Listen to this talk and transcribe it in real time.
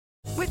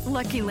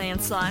Lucky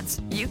Land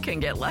Slots, you can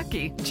get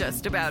lucky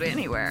just about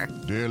anywhere.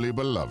 Dearly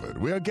beloved,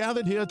 we are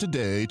gathered here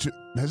today to...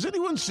 Has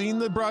anyone seen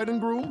the bride and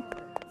groom?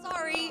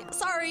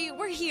 Sorry,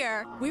 we're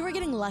here. We were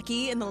getting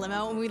lucky in the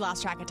limo and we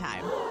lost track of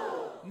time.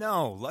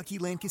 No, Lucky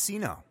Land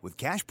Casino, with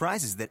cash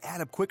prizes that add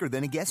up quicker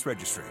than a guest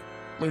registry.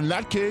 In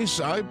that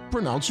case, I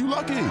pronounce you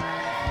lucky.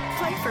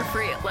 Play for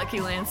free at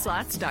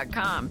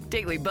LuckyLandSlots.com.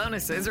 Daily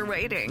bonuses are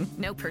waiting.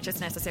 No purchase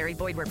necessary.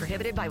 Void where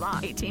prohibited by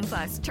law.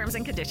 18+. Terms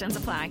and conditions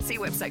apply. See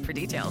website for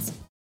details.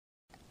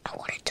 I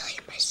want to tell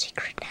you my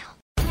secret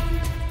now.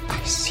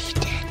 I see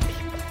dead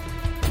people.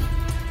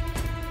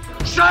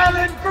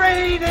 Silent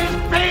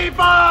breathing people!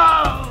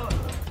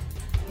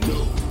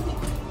 No.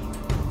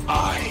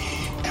 I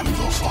am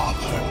the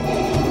Father.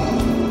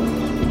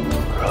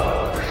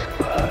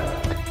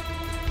 Rosebud.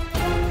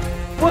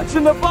 What's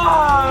in the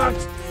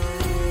box?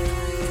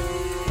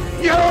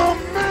 You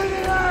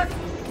maniac!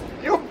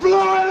 You blew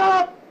it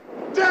up!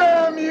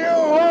 Damn you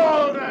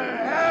all to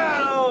hell!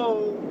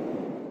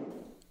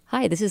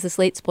 Hi, this is the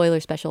Slate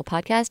Spoiler Special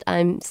podcast.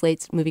 I'm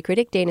Slate's movie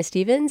critic, Dana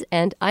Stevens,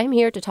 and I'm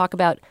here to talk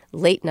about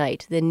Late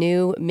Night, the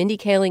new Mindy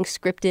Kaling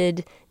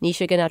scripted,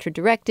 Nisha Ganatra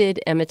directed,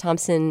 Emma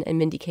Thompson and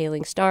Mindy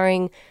Kaling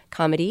starring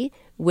comedy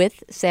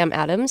with Sam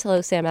Adams. Hello,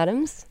 Sam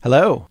Adams.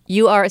 Hello.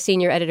 You are a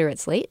senior editor at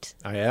Slate.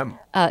 I am.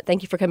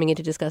 Thank you for coming in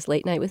to discuss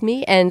Late Night with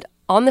me. And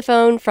on the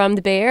phone from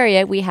the Bay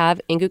Area, we have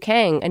Inkoo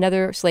Kang,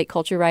 another Slate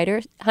culture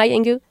writer. Hi,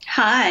 Inkoo.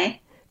 Hi.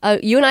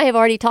 You and I have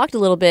already talked a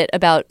little bit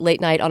about Late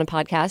Night on a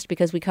podcast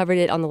because we covered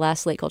it on the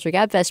last Slate Culture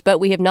Gabfest, but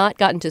we have not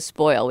gotten to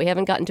spoil. We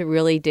haven't gotten to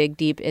really dig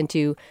deep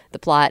into the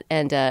plot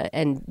and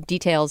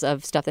details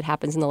of stuff that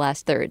happens in the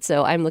last third.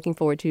 So I'm looking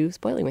forward to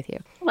spoiling with you.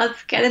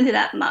 Let's get into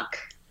that muck.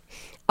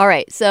 All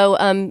right. So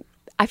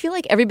I feel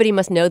like everybody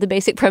must know the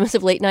basic premise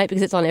of Late Night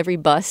because it's on every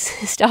bus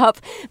stop.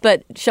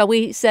 But shall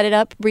we set it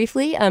up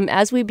briefly?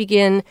 As we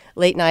begin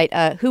Late Night,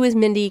 who is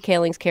Mindy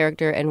Kaling's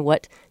character and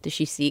what does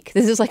she seek?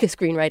 This is like a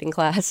screenwriting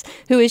class.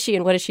 Who is she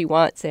and what does she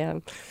want,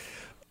 Sam?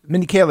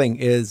 Mindy Kaling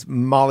is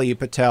Molly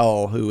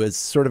Patel, who is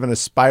sort of an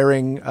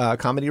aspiring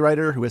comedy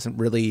writer who hasn't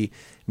really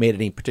made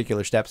any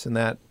particular steps in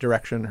that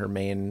direction. Her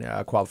main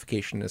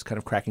qualification is kind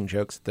of cracking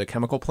jokes at the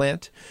chemical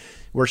plant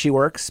where she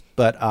works.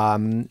 But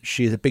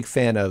she's a big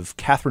fan of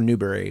Catherine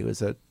Newberry, who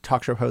is a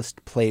talk show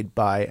host played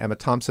by Emma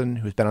Thompson,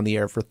 who's been on the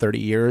air for 30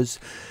 years.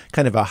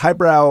 Kind of a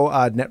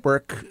highbrow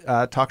network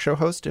talk show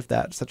host, if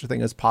that such a thing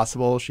is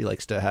possible. She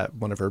likes to have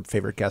one of her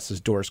favorite guests is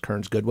Doris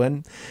Kearns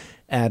Goodwin.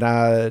 And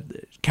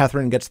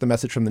Catherine gets the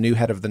message from the new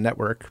head of the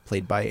network,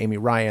 played by Amy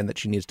Ryan, that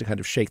she needs to kind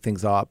of shake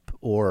things up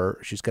or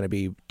she's going to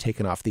be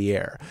taken off the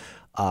air.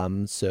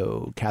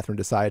 So Catherine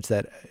decides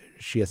that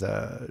she has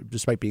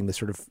despite being this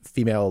sort of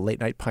female late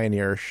night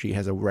pioneer, she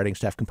has a writing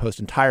staff composed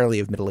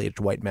entirely of middle-aged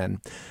white men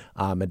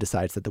and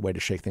decides that the way to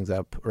shake things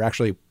up, or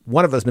actually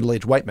one of those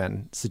middle-aged white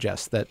men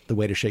suggests that the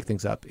way to shake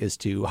things up is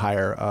to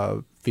hire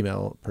a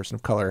female person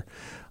of color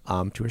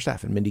to her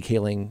staff. And Mindy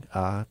Kaling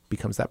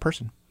becomes that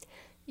person.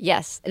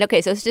 Yes. And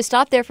okay, so to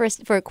stop there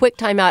for a quick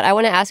timeout, I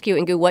want to ask you,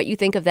 Inkoo, what you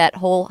think of that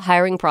whole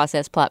hiring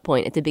process plot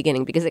point at the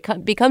beginning, because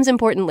it becomes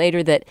important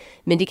later that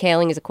Mindy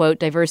Kaling is a, quote,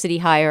 diversity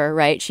hire,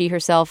 right? She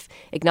herself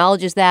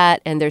acknowledges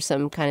that, and there's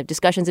some kind of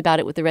discussions about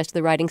it with the rest of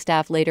the writing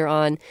staff later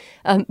on.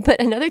 But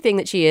another thing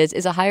that she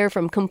is a hire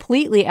from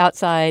completely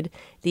outside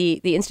the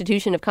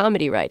institution of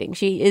comedy writing.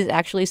 She is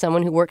actually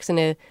someone who works in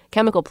a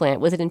chemical plant.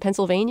 Was it in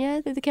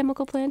Pennsylvania that the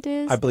chemical plant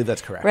is? I believe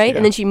that's correct. Right? Yeah.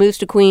 And then she moves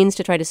to Queens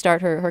to try to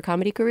start her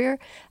comedy career.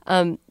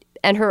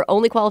 And her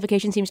only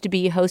qualification seems to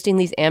be hosting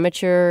these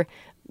amateur,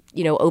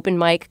 open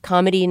mic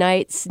comedy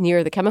nights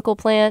near the chemical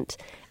plant.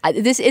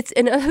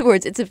 In other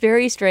words, it's a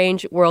very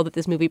strange world that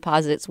this movie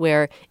posits,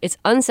 where it's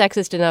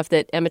unsexist enough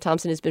that Emma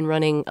Thompson has been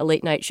running a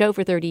late night show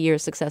for 30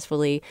 years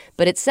successfully,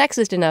 but it's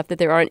sexist enough that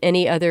there aren't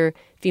any other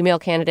female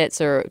candidates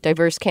or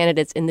diverse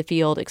candidates in the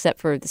field except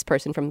for this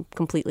person from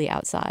completely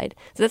outside.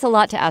 So that's a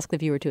lot to ask the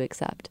viewer to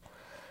accept.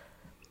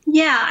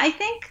 Yeah, I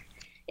think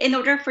in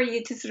order for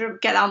you to sort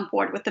of get on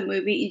board with the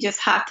movie, you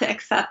just have to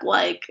accept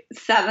like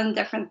 7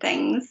 different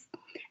things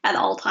at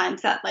all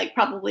times that like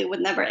probably would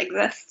never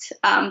exist.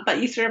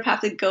 But you sort of have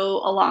to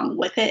go along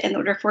with it in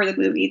order for the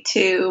movie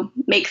to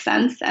make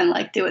sense and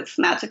like do its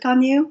magic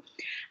on you.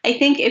 I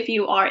think if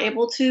you are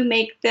able to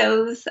make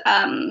those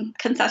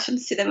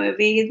concessions to the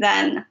movie,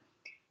 then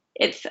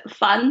it's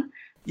fun.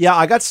 Yeah,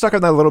 I got stuck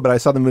on that a little bit. I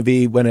saw the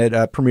movie when it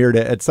premiered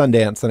at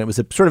Sundance, and it was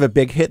sort of a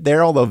big hit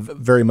there, although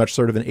very much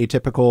sort of an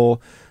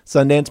atypical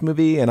Sundance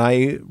movie. And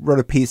I wrote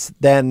a piece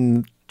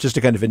then just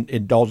to kind of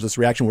indulge this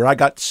reaction where I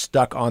got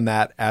stuck on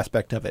that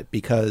aspect of it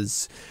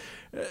because,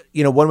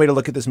 one way to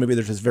look at this movie,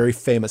 there's this very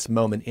famous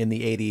moment in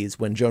the 80s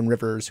when Joan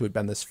Rivers, who had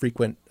been this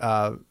frequent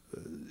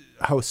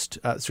guest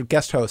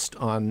host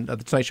on The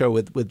Tonight Show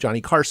with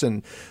Johnny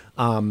Carson,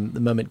 the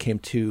moment came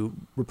to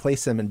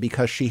replace him. And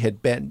because she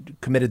had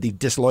committed the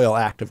disloyal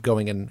act of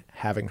going and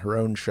having her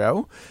own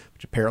show,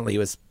 which apparently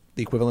was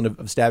the equivalent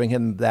of stabbing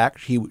him in the back.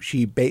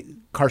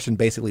 Carson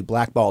basically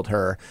blackballed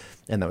her,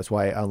 and that was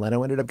why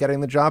Leno ended up getting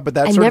the job. But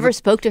that never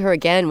spoke to her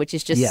again, which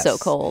is just so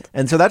cold.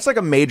 And so that's like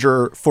a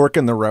major fork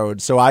in the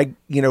road. So I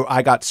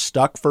got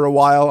stuck for a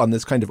while on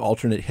this kind of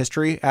alternate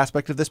history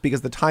aspect of this because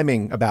the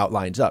timing about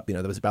lines up.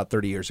 That was about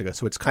 30 years ago.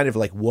 So it's kind of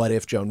like, what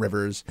if Joan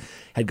Rivers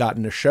had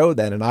gotten a show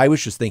then? And I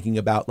was just thinking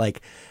about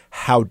like,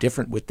 how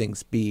different would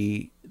things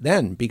be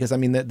then? Because I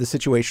mean, the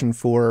situation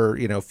for,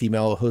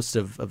 female hosts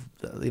of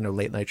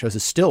late night shows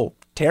is still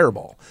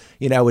terrible.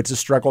 It's a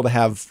struggle to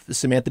have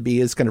Samantha Bee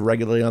is kind of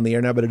regularly on the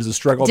air now, but it is a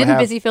struggle to have.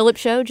 Busy Phillips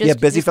show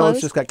Busy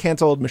Phillips just got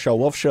canceled. Michelle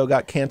Wolf's show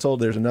got canceled.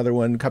 There's another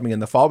one coming in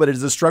the fall, but it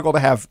is a struggle to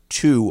have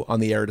two on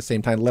the air at the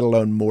same time, let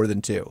alone more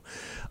than two.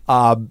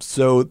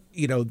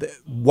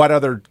 What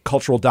other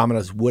cultural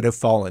dominoes would have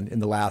fallen in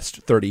the last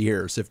 30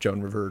 years if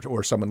Joan Rivers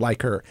or someone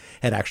like her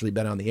had actually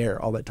been on the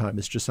air all that time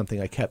is just something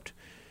I kept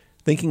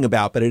thinking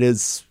about. But it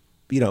is,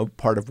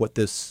 part of what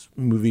this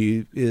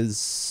movie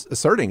is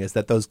asserting is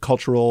that those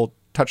cultural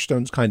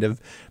touchstones kind of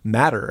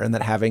matter, and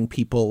that having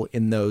people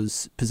in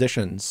those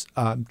positions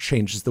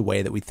changes the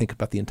way that we think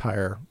about the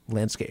entire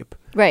landscape.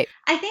 Right.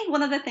 I think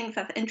one of the things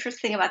that's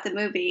interesting about the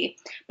movie,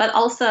 but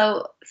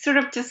also sort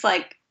of just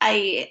like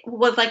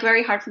was like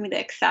very hard for me to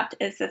accept,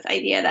 is this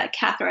idea that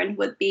Catherine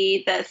would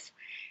be this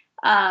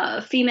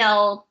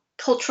female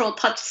cultural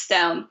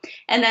touchstone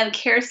and then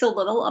care so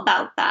little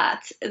about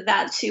that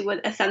she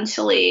would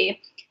essentially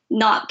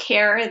not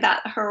care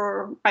that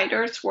her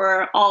writers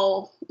were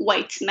all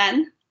white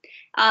men.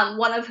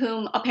 One of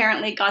whom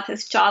apparently got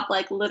his job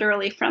like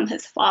literally from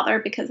his father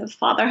because his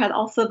father had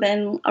also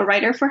been a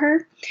writer for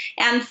her.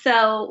 And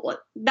so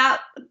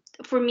that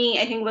for me,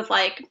 I think was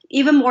like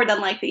even more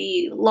than like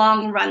the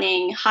long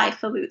running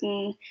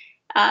highfalutin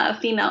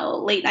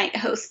female late night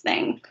host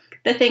thing.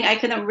 The thing I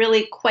couldn't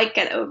really quite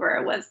get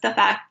over was the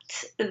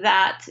fact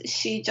that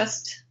she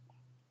just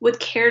would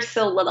care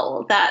so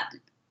little that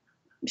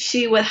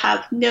she would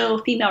have no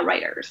female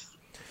writers.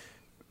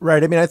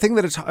 Right. I mean, I think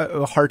that it's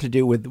hard to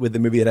do with the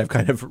movie, that I've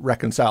kind of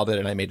reconciled it.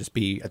 And I may just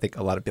be, I think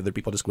a lot of other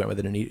people just went with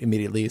it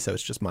immediately. So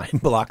it's just my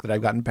block that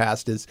I've gotten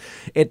past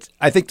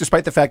I think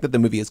despite the fact that the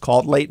movie is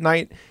called Late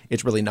Night,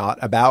 it's really not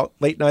about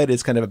late night.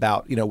 It's kind of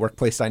about,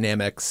 workplace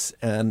dynamics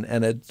and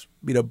it's,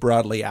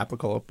 broadly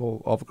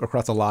applicable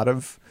across a lot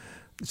of.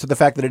 So the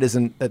fact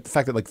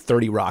that like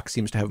 30 Rock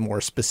seems to have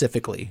more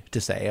specifically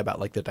to say about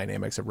like the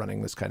dynamics of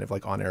running this kind of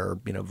like on air,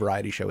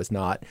 variety show is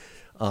not,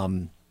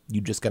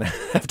 you're just going to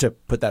have to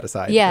put that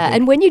aside. Yeah,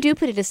 and when you do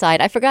put it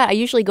aside, I forgot, I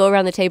usually go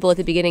around the table at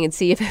the beginning and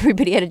see if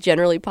everybody had a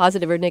generally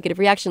positive or negative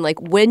reaction.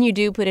 Like when you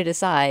do put it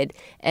aside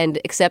and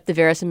accept the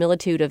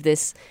verisimilitude of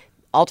this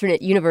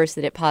alternate universe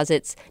that it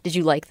posits, did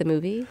you like the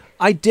movie?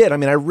 I did. I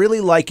mean, I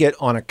really like it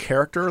on a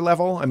character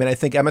level. I mean, I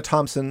think Emma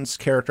Thompson's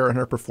character and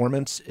her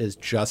performance is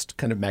just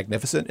kind of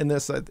magnificent in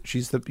this.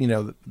 She's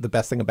the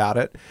best thing about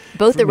it.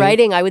 Both the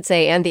writing, I would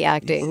say, and the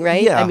acting,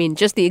 right? Yeah. I mean,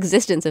 just the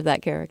existence of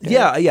that character.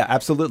 Yeah,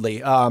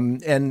 absolutely.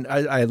 And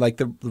I like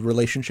the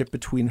relationship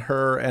between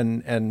her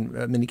and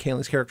Mindy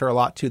Kaling's character a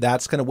lot too.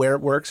 That's kind of where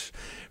it works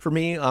for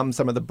me.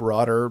 Some of the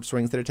broader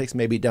swings that it takes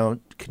maybe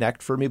don't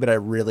connect for me, but I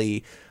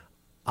really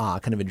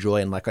kind of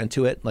enjoy and like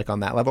into it, like on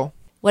that level.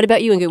 What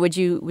about you,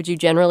 Ingrid? Would you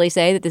generally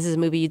say that this is a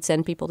movie you'd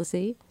send people to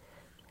see?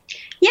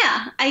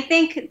 Yeah, I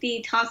think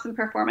the Thompson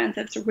performance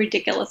is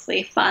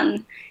ridiculously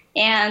fun.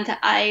 And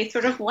I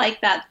sort of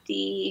like that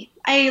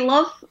I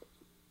love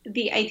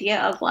the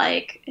idea of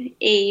like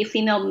a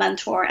female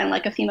mentor and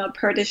like a female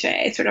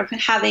protege sort of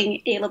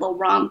having a little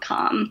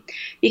rom-com,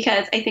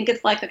 because I think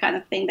it's like the kind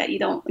of thing that you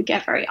don't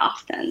get very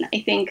often. I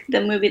think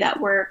the movie that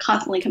we're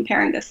constantly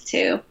comparing this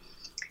to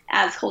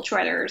as culture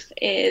writers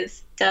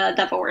is The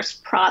Devil Wears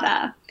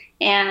Prada.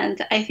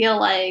 And I feel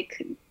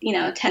like,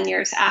 10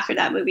 years after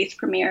that movie's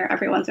premiere,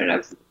 everyone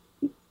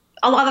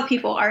a lot of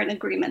people are in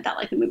agreement that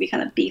like the movie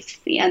kind of beats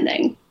the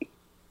ending.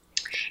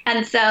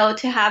 And so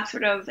to have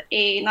sort of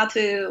not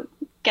to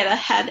get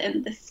ahead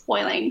in the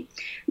spoiling,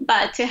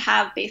 but to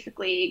have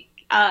basically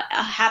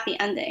a happy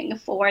ending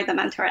for the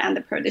mentor and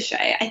the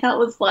protege, I thought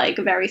was like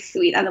very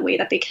sweet. And the way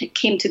that they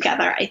came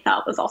together, I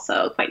thought was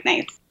also quite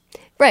nice.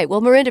 Right.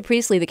 Well, Miranda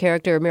Priestley, the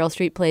character Meryl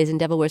Streep plays in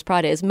Devil Wears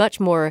Prada, is much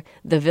more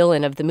the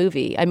villain of the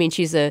movie. I mean,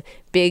 she's a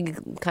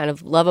big, kind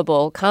of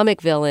lovable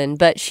comic villain,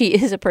 but she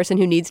is a person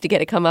who needs to get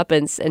a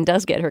comeuppance and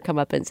does get her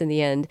comeuppance in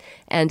the end.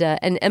 And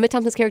Emma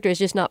Thompson's character is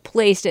just not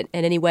placed in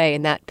any way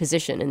in that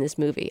position in this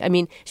movie. I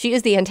mean, she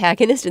is the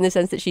antagonist in the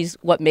sense that she's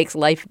what makes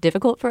life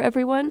difficult for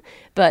everyone,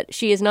 but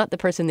she is not the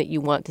person that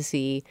you want to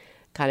see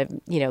kind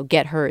of,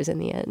 get hers in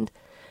the end.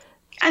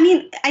 I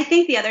mean, I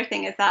think the other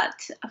thing is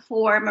that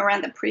for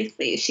Miranda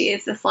Priestley, she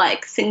is this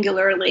like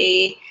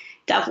singularly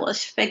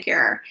devilish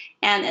figure.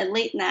 And in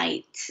Late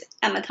Night,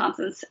 Emma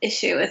Thompson's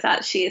issue is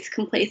that she is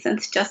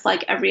complacent just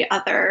like every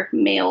other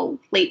male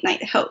late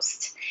night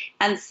host.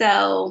 And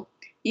so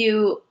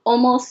you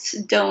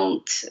almost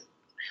don't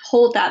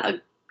hold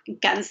that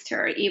against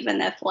her,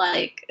 even if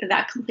like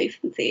that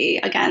complacency,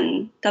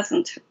 again,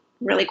 doesn't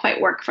really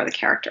quite work for the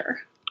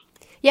character.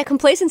 Yeah,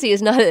 complacency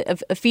is not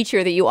a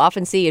feature that you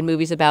often see in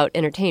movies about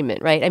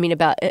entertainment, right? I mean,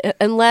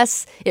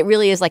 unless it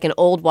really is like an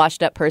old,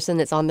 washed-up person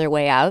that's on their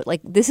way out.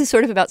 Like, this is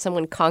sort of about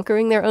someone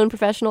conquering their own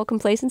professional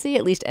complacency.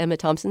 At least Emma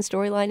Thompson's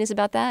storyline is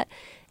about that.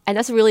 And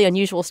that's a really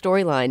unusual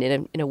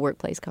storyline in a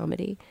workplace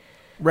comedy.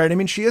 Right. I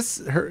mean,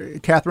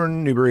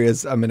 Catherine Newbury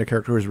is a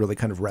character who is really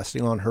kind of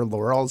resting on her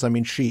laurels. I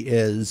mean, she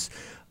is...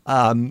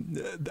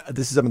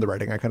 this is some of the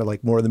writing I kind of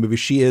like more in the movie.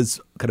 She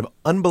is kind of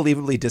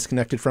unbelievably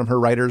disconnected from her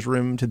writer's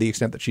room to the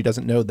extent that she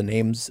doesn't know the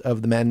names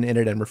of the men in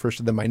it and refers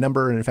to them by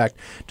number. And in fact,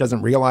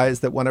 doesn't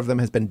realize that one of them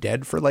has been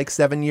dead for like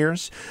 7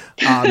 years.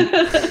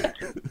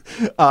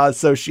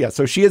 So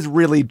she is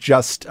really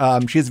just,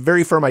 she has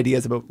very firm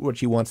ideas about what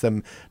she wants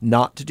them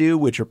not to do,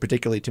 which are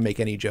particularly to make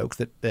any jokes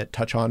that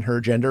touch on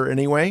her gender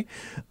anyway.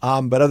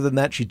 But other than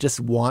that, she just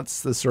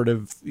wants the sort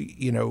of,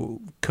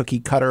 cookie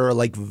cutter,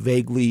 like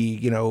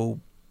vaguely,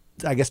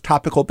 I guess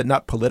topical but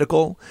not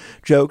political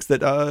jokes that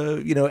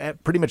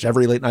pretty much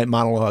every late night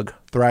monologue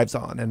thrives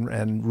on,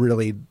 and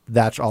really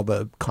that's all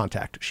the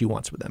contact she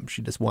wants with them.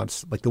 She just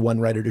wants like the one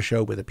writer to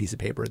show with a piece of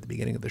paper at the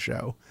beginning of the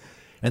show,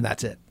 and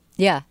that's it.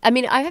 Yeah. I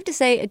mean, I have to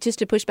say, just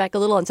to push back a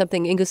little on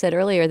something Ingo said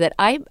earlier, that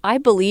I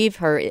believe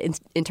her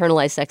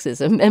internalized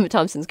sexism, Emma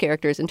Thompson's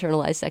character's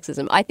internalized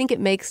sexism. I think it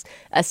makes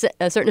a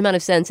certain amount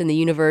of sense in the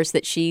universe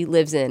that she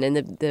lives in and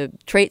the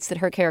traits that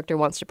her character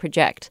wants to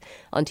project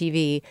on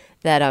TV,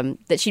 that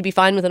she'd be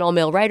fine with an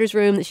all-male writer's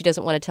room, that she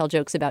doesn't want to tell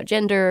jokes about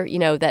gender,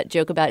 that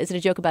joke about, is it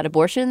a joke about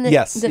abortion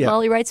that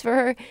Molly writes for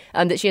her,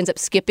 that she ends up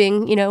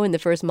skipping, in the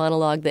first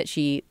monologue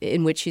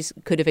in which she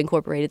could have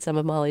incorporated some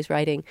of Molly's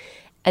writing.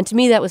 And to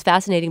me, that was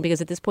fascinating because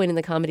at this point in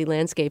the comedy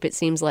landscape, it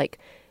seems like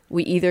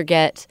we either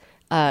get,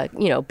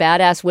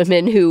 badass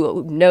women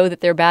who know that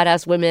they're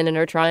badass women and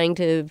are trying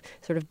to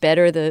sort of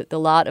better the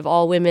lot of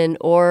all women,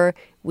 or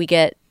we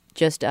get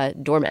just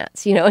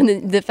doormats,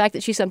 and the fact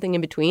that she's something in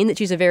between, that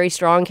she's a very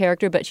strong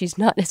character, but she's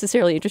not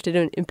necessarily interested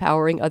in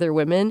empowering other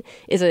women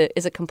is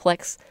a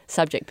complex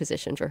subject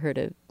position for her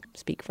to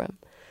speak from.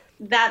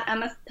 That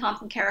Emma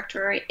Thompson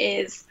character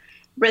is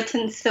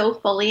written so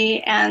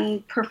fully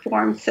and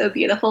performed so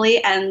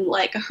beautifully, and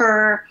like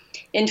her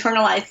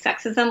internalized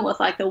sexism was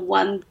like the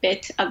one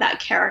bit of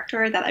that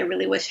character that I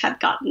really wish had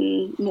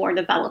gotten more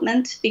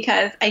development,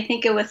 because I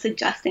think it was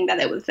suggesting that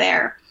it was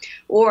there,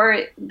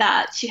 or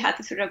that she had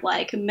to sort of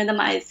like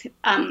minimize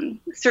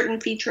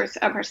certain features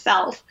of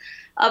herself,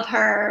 of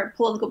her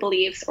political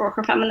beliefs or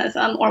her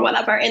feminism or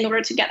whatever, in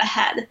order to get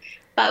ahead.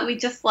 But we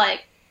just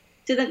like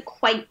didn't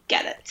quite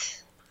get it.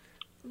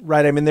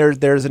 Right. I mean,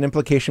 there's an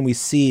implication we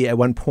see at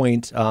one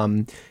point,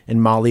 and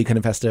Molly kind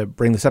of has to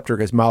bring this up to her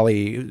because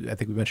Molly, I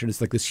think we mentioned,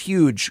 is like this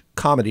huge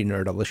comedy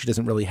nerd, although she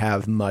doesn't really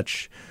have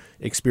much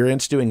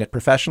experience doing it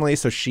professionally.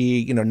 So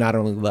she, not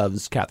only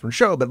loves Catherine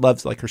Show, but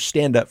loves like her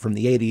stand-up from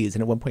the 80s.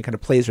 And at one point kind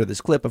of plays her this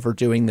clip of her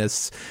doing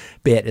this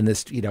bit in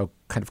this,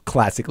 kind of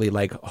classically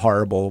like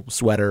horrible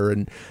sweater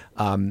and,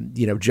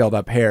 gelled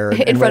up hair.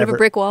 In front of a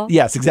brick wall.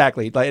 Yes,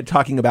 exactly. Like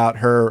talking about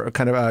her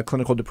kind of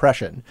clinical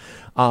depression.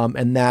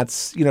 And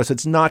that's, so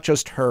it's not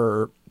just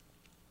her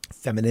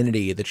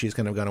femininity that she's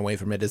kind of gone away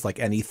from. It is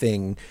like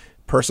anything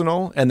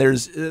personal. And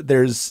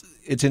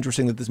it's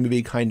interesting that this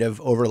movie kind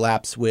of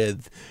overlaps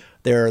with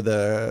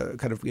the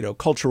kind of,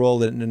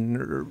 cultural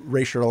and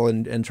racial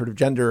and sort of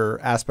gender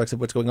aspects of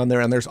what's going on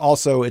there. And it's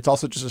also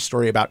just a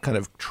story about kind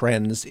of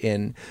trends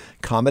in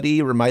comedy.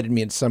 It reminded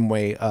me in some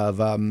way of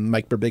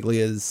Mike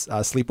Birbiglia's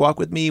Sleepwalk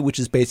with Me, which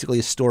is basically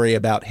a story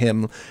about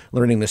him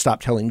learning to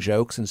stop telling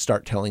jokes and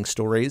start telling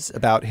stories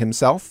about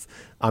himself,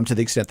 to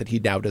the extent that he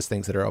now does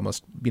things that are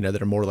almost,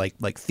 that are more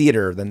like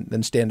theater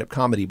than stand-up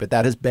comedy. But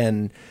that has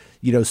been,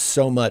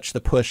 so much the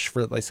push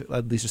for like,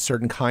 at least a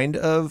certain kind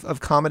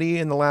of comedy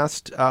in the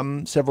last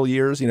several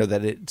years,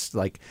 that it's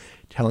like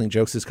telling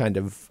jokes is kind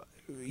of,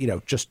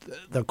 just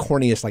the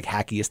corniest, like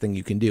hackiest thing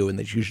you can do. And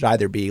that you should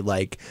either be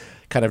like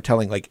kind of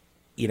telling like,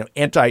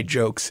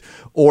 anti-jokes,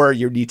 or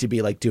you need to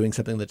be like doing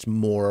something that's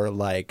more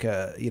like,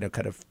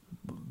 kind of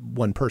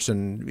one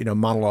person,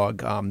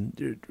 monologue,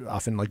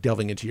 often like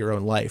delving into your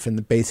own life.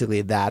 And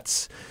basically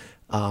that's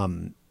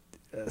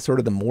sort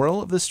of the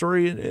moral of the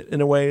story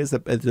in a way, is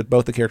that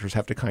both the characters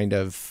have to kind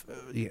of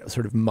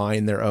sort of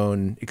mine their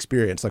own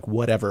experience, like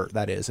whatever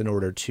that is, in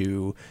order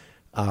to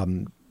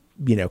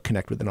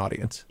connect with an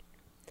audience.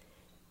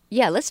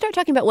 Yeah, let's start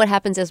talking about what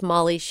happens as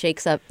Molly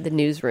shakes up the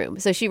newsroom.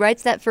 So she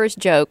writes that first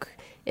joke.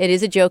 It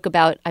is a joke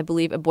about, I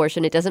believe,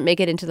 abortion. It doesn't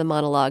make it into the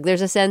monologue.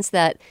 There's a sense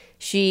that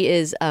she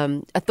is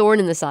a thorn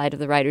in the side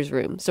of the writer's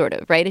room, sort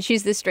of, right? And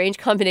she's this strange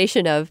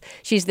combination of,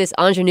 she's this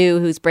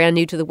ingenue who's brand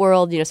new to the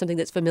world, something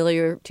that's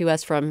familiar to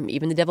us from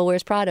even The Devil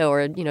Wears Prada,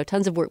 or,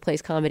 tons of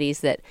workplace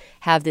comedies that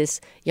have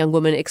this young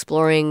woman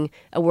exploring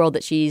a world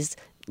that she's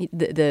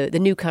the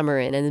newcomer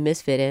in and the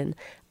misfit in.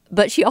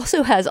 But she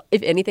also has,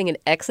 if anything, an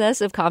excess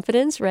of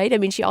confidence, right? I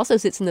mean, she also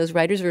sits in those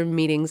writers' room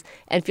meetings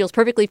and feels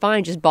perfectly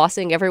fine just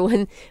bossing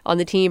everyone on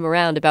the team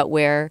around about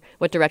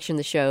what direction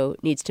the show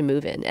needs to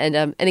move in.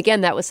 And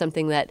again, that was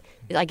something that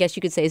I guess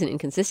you could say is an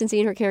inconsistency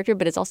in her character,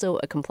 but it's also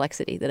a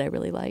complexity that I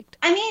really liked.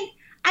 I mean,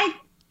 I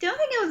don't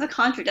think it was a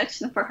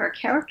contradiction for her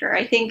character.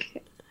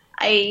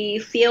 I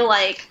feel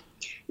like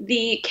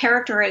the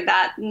character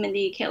that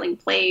Mindy Kaling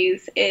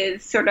plays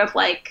is sort of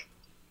like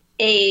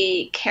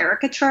a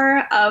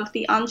caricature of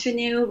the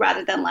ingenue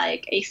rather than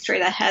like a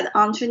straight ahead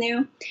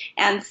ingenue.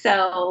 And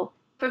so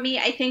for me,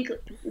 I think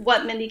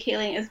what Mindy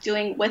Kaling is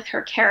doing with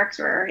her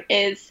character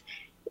is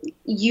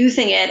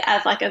using it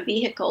as like a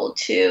vehicle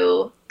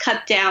to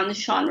cut down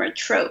genre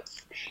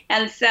tropes.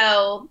 And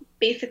so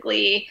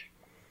basically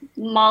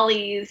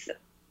Molly's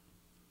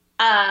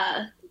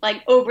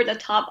like over the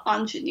top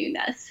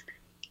ingenueness,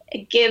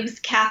 it gives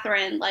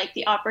Catherine like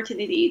the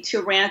opportunity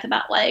to rant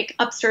about like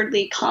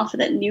absurdly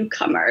confident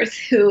newcomers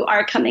who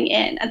are coming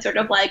in and sort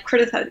of like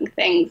criticizing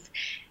things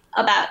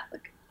about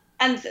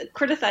and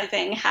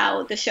criticizing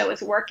how the show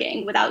is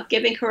working without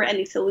giving her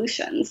any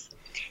solutions.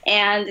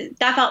 And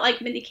that felt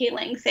like Mindy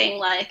Kaling saying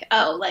like,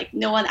 oh, like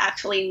no one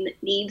actually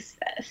needs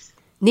this.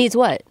 Needs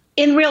what?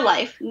 In real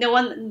life, no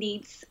one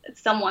needs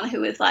someone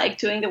who is like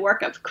doing the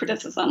work of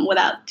criticism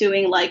without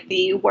doing like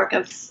the work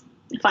of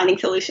finding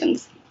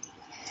solutions.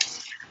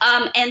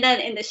 And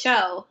then in the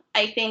show,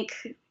 I think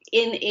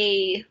in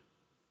a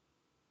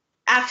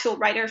actual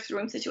writer's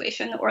room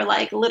situation or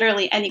like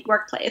literally any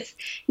workplace,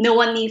 no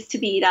one needs to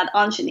be that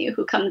ingenue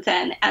who comes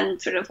in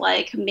and sort of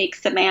like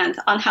makes demands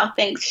on how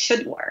things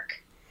should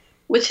work,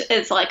 which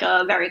is like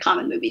a very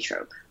common movie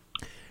trope.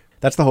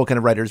 That's the whole kind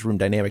of writer's room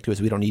dynamic to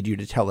us. We don't need you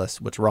to tell us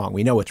what's wrong.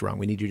 We know what's wrong.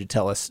 We need you to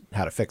tell us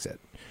how to fix it.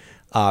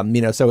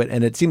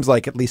 It seems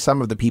like at least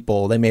some of the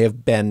people, they may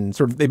have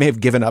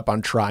given up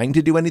on trying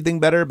to do anything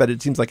better, but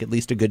it seems like at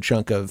least a good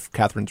chunk of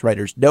Catherine's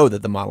writers know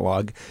that the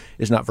monologue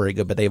is not very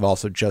good, but they've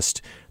also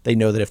they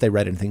know that if they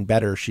write anything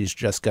better, she's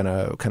just going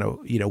to kind of,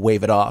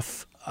 wave it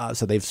off.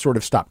 So they've sort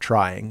of stopped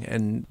trying,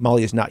 and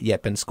Molly has not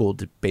yet been schooled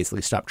to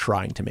basically stop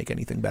trying to make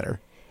anything better.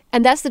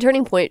 And that's the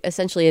turning point,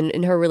 essentially,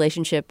 in her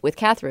relationship with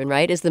Catherine,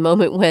 right? Is the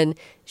moment when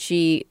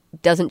she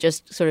doesn't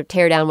just sort of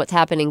tear down what's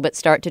happening, but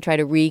start to try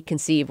to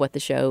reconceive what the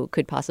show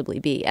could possibly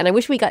be. And I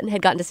wish we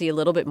had gotten to see a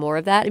little bit more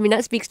of that. I mean,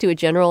 that speaks to a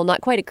general, not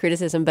quite a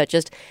criticism, but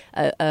just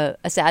a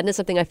sadness.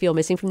 Something I feel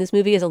missing from this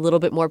movie is a little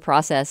bit more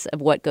process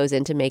of what goes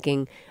into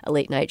making a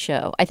late night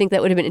show. I think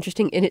that would have been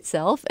interesting in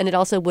itself, and it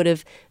also would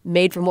have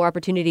made for more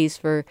opportunities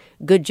for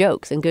good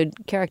jokes and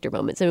good character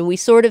moments. I mean, we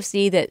sort of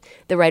see that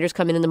the writers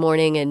come in the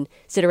morning and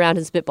sit around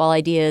and spitball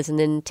ideas and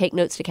then take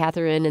notes to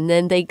Catherine, and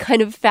then they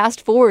kind of fast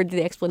forward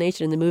the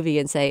explanation in the movie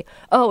and say,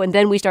 oh, and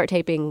then we start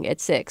taping at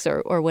 6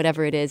 or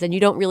whatever it is. And you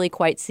don't really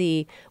quite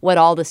see what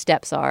all the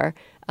steps are.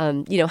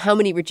 How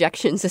many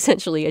rejections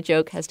essentially a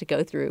joke has to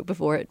go through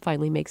before it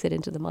finally makes it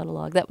into the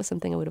monologue. That was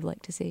something I would have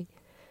liked to see.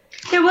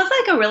 There was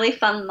like a really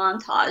fun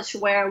montage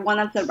where one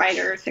of the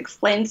writers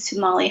explains to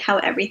Molly how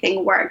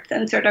everything works,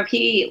 and sort of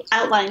he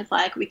outlines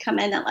like we come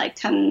in at like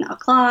 10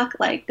 o'clock,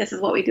 like this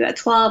is what we do at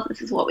 12, this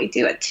is what we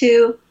do at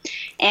 2,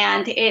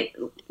 and it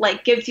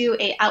like gives you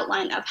a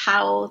outline of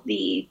how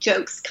the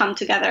jokes come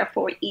together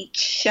for each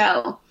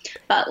show,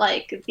 but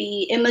like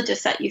the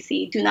images that you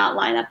see do not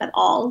line up at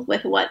all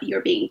with what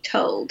you're being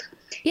told.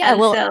 Yeah,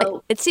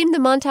 it seemed the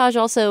montage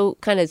also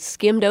kind of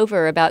skimmed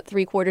over about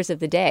 3/4 of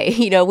the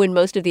day, when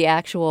most of the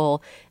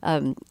actual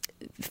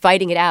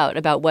fighting it out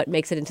about what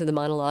makes it into the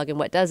monologue and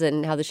what doesn't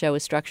and how the show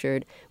is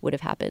structured would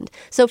have happened.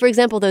 So, for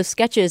example, those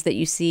sketches that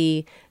you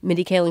see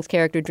Mindy Kaling's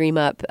character dream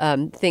up,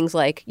 things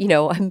like,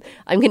 I'm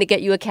going to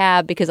get you a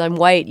cab because I'm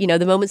white,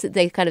 the moments that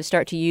they kind of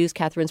start to use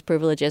Catherine's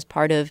privilege as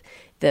part of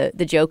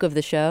the joke of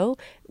the show,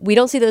 we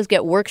don't see those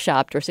get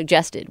workshopped or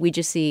suggested. We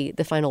just see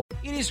the final.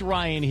 It is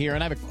Ryan here,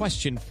 and I have a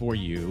question for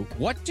you.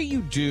 What do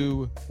you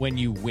do when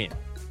you win?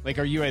 Like,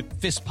 are you a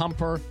fist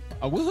pumper,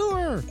 a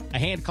woohooer, a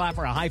hand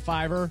clapper, a high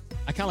fiver?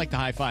 I kind of like the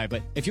high five,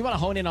 but if you want to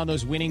hone in on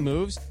those winning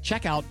moves,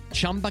 check out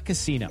Chumba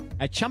Casino.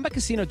 At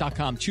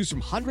ChumbaCasino.com, choose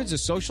from hundreds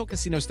of social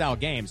casino-style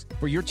games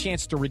for your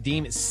chance to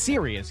redeem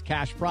serious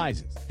cash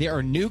prizes. There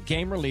are new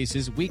game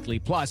releases weekly,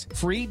 plus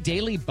free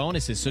daily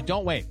bonuses. So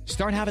don't wait.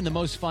 Start having the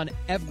most fun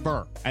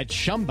ever at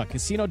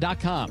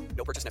ChumbaCasino.com.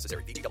 No purchase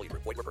necessary. VGW.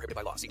 Void where prohibited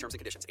by law. See terms and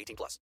conditions.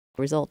 18+.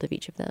 Result of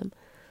each of them.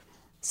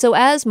 So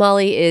as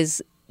Molly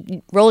is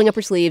rolling up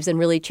her sleeves and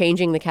really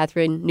changing the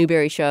Catherine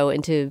Newberry show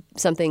into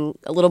something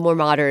a little more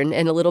modern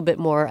and a little bit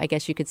more, I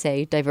guess you could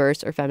say,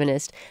 diverse or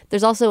feminist,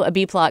 there's also a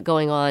B-plot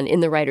going on in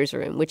the writer's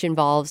room, which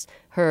involves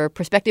her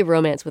prospective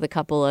romance with a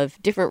couple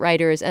of different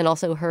writers and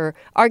also her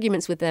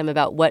arguments with them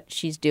about what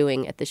she's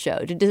doing at the show.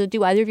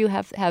 Do either of you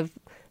have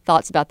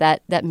thoughts about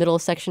that middle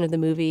section of the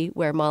movie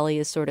where Molly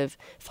is sort of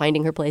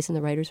finding her place in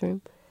the writer's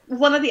room?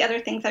 One of the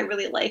other things I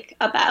really like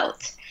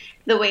about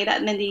the way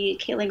that Mindy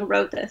Kaling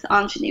wrote this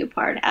ingenue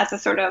part as a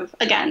sort of,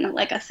 again,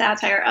 like a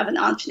satire of an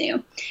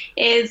ingenue,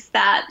 is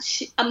that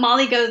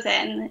Molly goes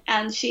in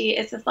and she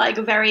is this like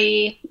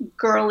very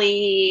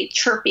girly,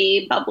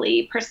 chirpy,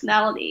 bubbly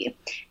personality.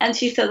 And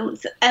she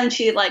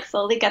like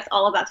slowly gets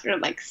all of that sort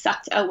of like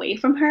sucked away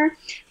from her,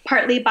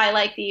 partly by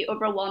like the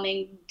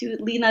overwhelming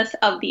doodliness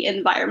of the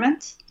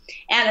environment.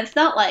 And it's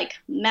not like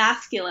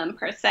masculine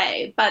per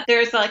se, but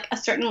there's like a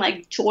certain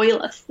like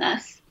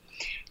joylessness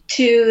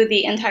to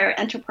the entire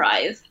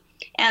enterprise.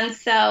 And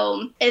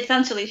so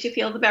essentially she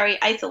feels very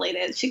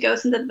isolated. She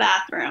goes into the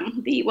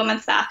bathroom, the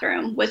women's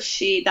bathroom, which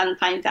she then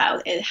finds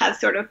out it has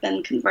sort of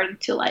been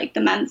converted to like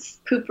the men's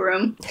poop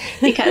room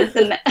because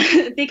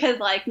because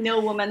like no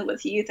woman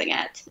was using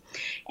it.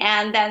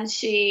 And then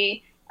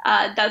she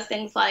does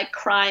things like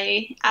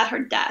cry at her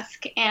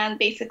desk, and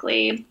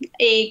basically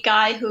a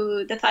guy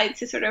who decides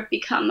to sort of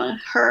become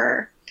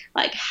her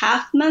like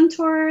half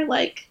mentor,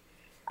 like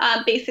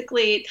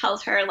basically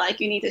tells her like,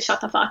 you need to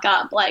shut the fuck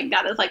up, like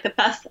that is like the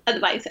best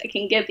advice I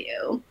can give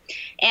you.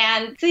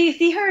 And so you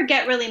see her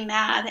get really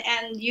mad,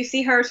 and you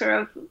see her sort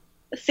of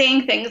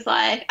saying things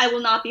like, I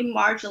will not be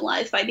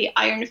marginalized by the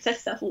iron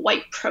fist of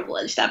white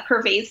privilege that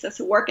pervades this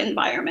work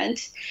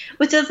environment,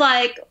 which is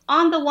like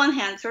on the one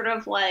hand sort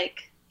of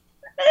like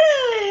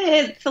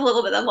it's a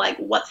little bit of like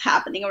what's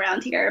happening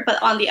around here,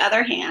 but on the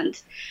other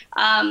hand,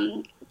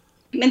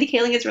 Mindy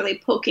Kaling is really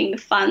poking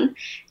fun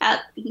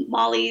at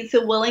Molly's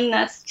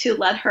willingness to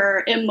let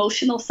her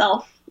emotional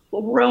self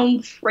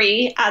roam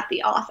free at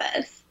the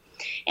office.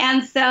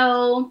 And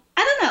so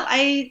I don't know,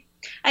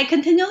 I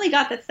continually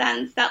got the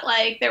sense that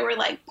like there were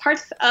like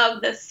parts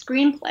of the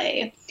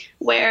screenplay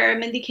where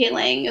Mindy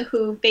Kaling,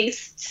 who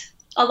based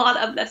a lot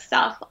of the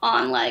stuff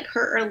on like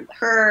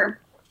her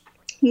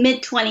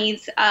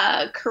mid-20s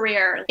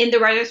career in the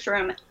writer's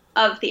room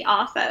of The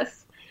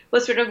Office,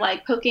 was sort of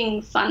like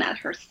poking fun at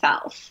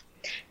herself.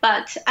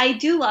 But I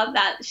do love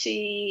that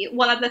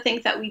one of the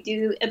things that we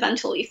do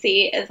eventually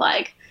see is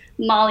like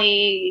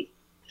Molly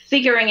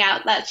figuring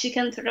out that she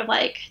can sort of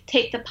like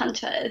take the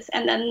punches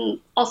and then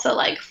also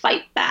like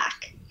fight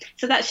back,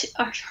 so that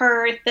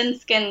her thin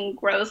skin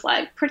grows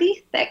like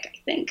pretty thick, I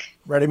think.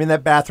 Right. I mean,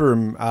 that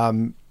bathroom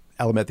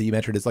element that you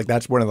mentioned is like,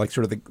 that's one of like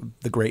sort of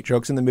the great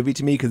jokes in the movie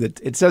to me, because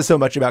it says so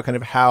much about kind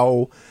of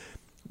how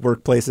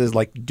workplaces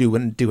like do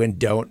and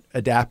don't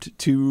adapt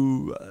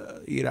to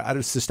out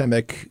of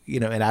systemic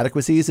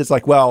inadequacies. It's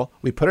like, well,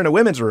 we put in a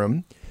women's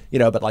room,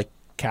 but like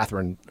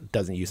Catherine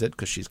doesn't use it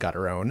because she's got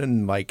her own,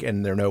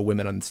 and there are no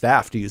women on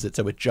staff to use it,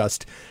 so it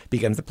just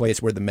becomes the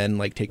place where the men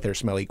like take their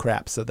smelly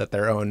crap so that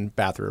their own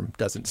bathroom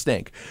doesn't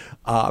stink.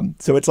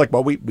 So it's like,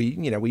 well, we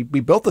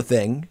built the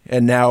thing,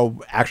 and now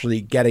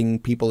actually getting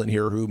people in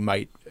here who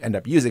might end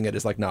up using it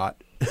is like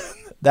not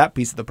that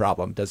piece of the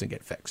problem doesn't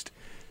get fixed.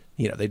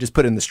 They just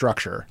put in the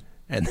structure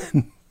and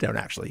then don't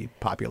actually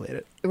populate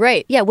it.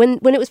 Right. Yeah. When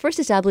it was first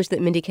established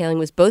that Mindy Kaling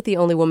was both the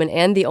only woman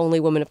and the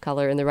only woman of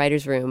color in the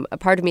writer's room, a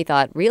part of me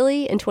thought,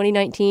 really, in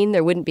 2019,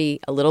 there wouldn't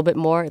be a little bit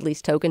more, at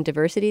least token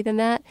diversity than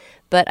that?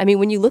 But I mean,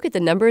 when you look at the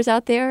numbers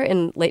out there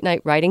in late night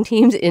writing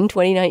teams in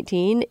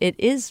 2019, it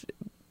is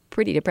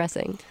pretty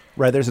depressing.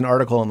 Right. There's an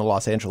article in the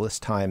Los Angeles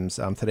Times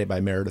today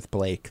by Meredith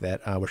Blake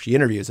that where she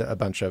interviews a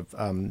bunch of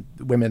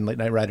women late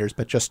night writers,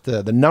 but just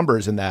the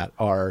numbers in that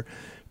are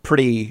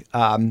pretty,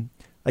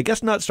 I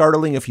guess not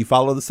startling if you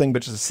follow this thing,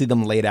 but just to see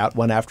them laid out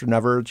one after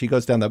another. She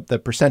goes down the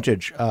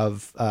percentage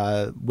of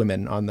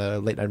women on the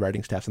late night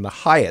writing staffs, and the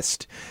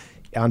highest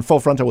on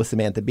Full Frontal with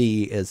Samantha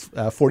Bee is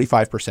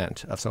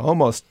 45%. So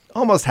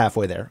almost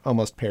halfway there,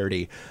 almost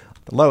parity.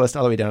 The lowest,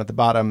 all the way down at the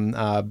bottom,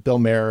 Bill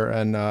Maher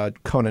and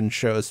Conan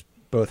shows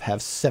both have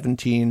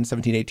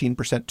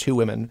 18% two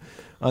women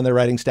on their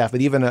writing staff.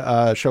 But even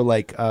a show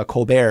like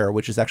Colbert,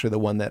 which is actually the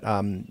one that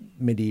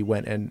Mindy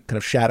went and kind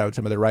of shadowed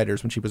some of the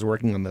writers when she was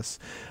working on this,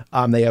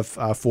 they have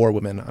 4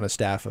 women on a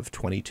staff of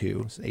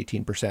 22,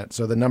 18%.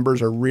 So the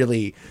numbers are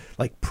really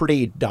like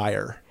pretty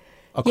dire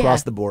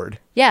across the board.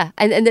 Yeah,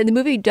 and the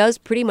movie does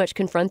pretty much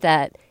confront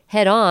that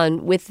head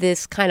on with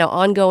this kind of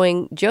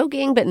ongoing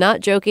joking but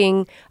not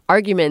joking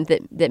argument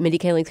that Mindy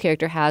Kaling's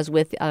character has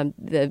with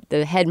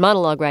the head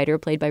monologue writer,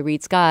 played by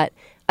Reed Scott,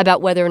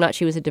 about whether or not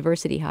she was a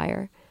diversity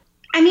hire.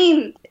 I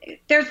mean,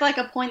 there's like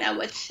a point at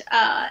which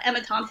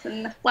Emma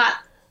Thompson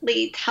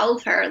flatly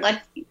tells her,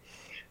 like,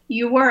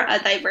 you were a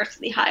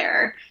diversity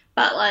hire,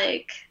 but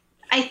like,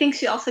 I think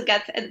she also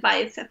gets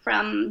advice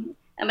from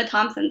Emma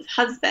Thompson's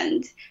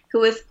husband,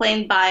 who is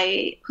played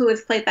by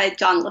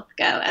John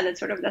Lithgow, and it's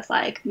sort of this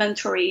like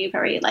mentory,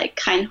 very like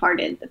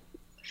kind-hearted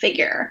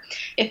figure.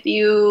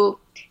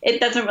 It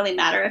doesn't really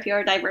matter if you're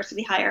a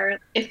diversity hire.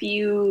 If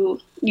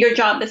your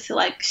job is to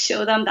like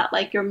show them that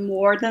like you're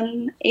more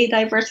than a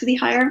diversity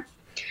hire.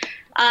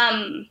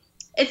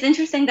 It's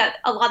interesting that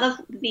a lot of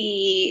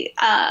the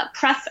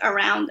press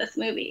around this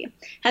movie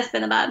has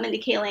been about Mindy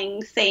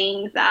Kaling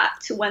saying that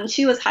when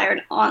she was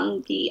hired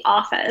on The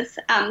Office,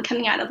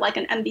 coming out of like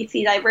an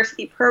NBC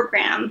diversity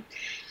program,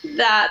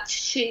 that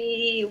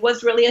she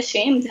was really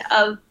ashamed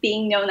of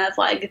being known as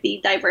like the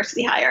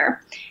diversity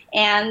hire.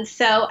 And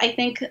so I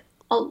think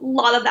a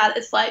lot of that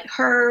is like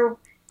her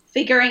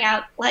figuring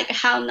out like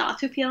how not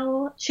to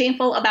feel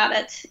shameful about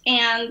it.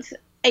 And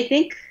I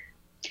think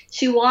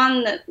she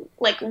won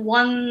like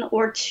 1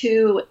 or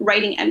 2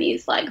 writing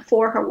Emmys like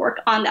for her work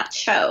on that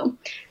show,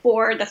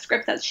 for the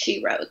script that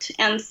she wrote.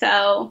 And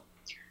so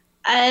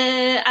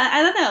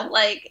I don't know,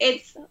 like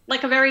it's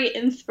like a very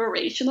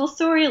inspirational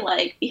story,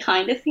 like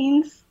behind the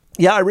scenes.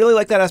 Yeah, I really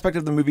like that aspect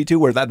of the movie too,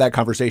 where that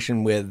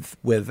conversation with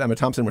Emma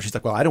Thompson, where she's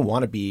like, "Well, I don't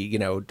want to be,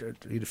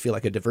 to feel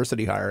like a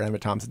diversity hire." And Emma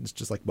Thompson's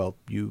just like, "Well,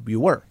 you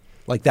were.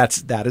 Like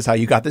that is how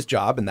you got this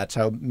job, and that's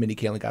how Mindy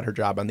Kaling got her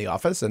job on The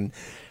Office, and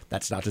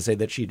that's not to say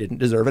that she didn't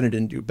deserve it and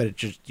didn't do, but it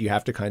just, you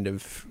have to kind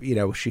of,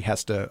 she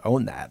has to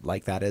own that.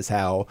 Like that is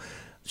how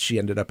she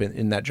ended up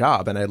in that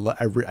job, and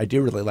I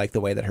do really like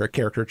the way that her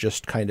character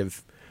just kind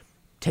of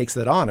takes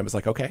that on. It was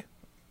like, okay,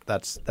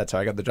 that's how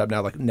I got the job.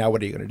 Now, like, now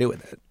what are you going to do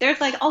with it?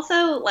 There's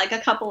also a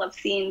couple of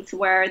scenes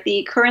where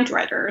the current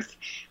writers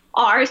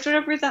are sort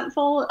of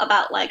resentful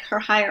about her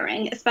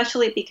hiring,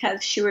 especially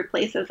because she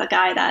replaces a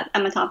guy that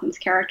Emma Thompson's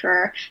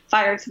character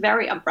fires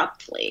very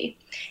abruptly.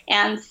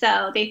 And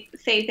so they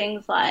say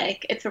things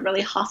like it's a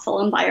really hostile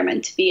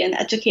environment to be an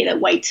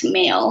educated white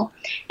male.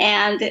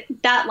 And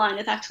that line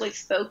is actually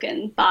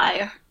spoken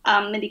by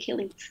Mindy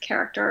Kaling's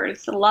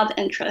character's love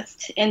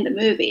interest in the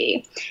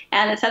movie.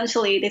 And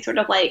essentially they sort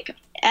of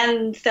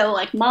and so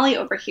Molly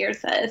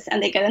overhears this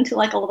and they get into a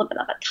little bit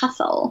of a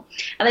tussle.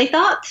 And I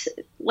thought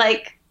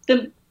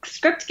the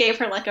script gave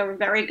her a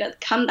very good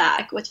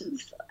comeback, which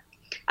is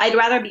I'd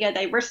rather be a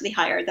diversity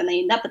hire than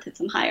a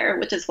nepotism hire,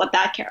 which is what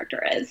that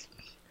character is.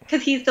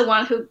 Because he's the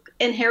one who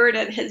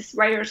inherited his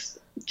writer's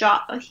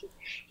job.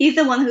 He's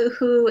the one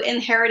who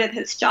inherited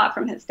his job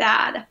from his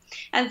dad.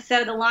 And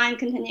so the line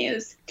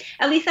continues,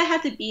 "At least I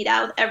had to beat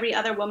out every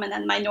other woman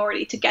and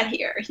minority to get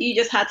here. You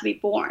just had to be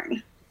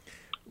born."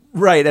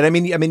 Right, and I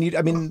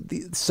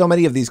mean, so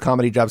many of these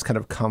comedy jobs kind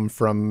of come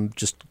from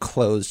just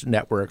closed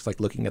networks. Like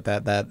looking at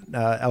that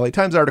LA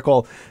Times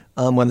article,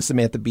 one of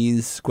Samantha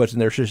Bee's quotes in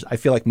there. I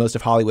feel like most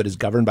of Hollywood is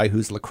governed by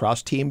whose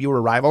lacrosse team you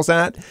were rivals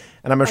at.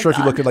 And I'm sure if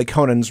you look at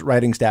Conan's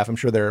writing staff, I'm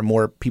sure there are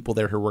more people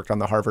there who worked on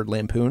the Harvard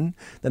Lampoon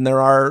than there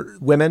are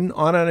women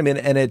on it. I mean,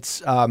 and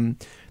it's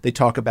they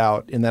talk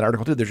about in that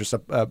article too. There's just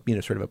a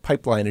sort of a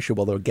pipeline issue.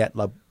 Well, they'll get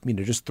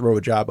just throw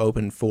a job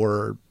open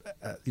for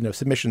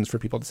submissions for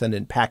people to send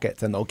in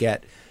packets, and they'll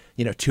get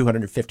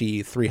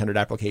 250, 300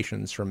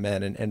 applications from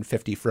men and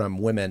 50 from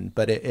women.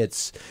 But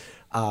it's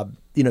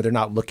they're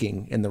not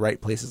looking in the right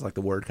places. Like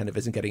the word kind of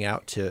isn't getting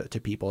out to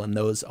people, and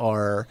those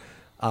are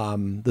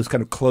those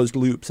kind of closed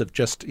loops of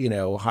just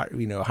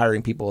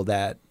hiring people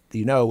that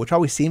which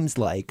always seems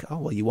like, oh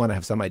well, you want to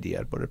have some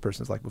idea what a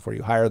person's like before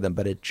you hire them,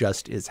 but it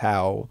just is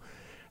how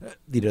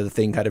the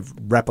thing kind of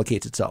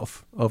replicates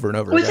itself over and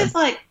over again. Which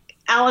is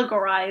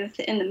allegorized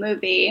in the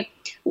movie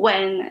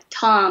when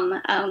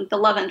Tom, the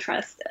love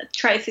interest,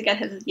 tries to get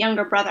his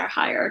younger brother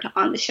hired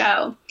on the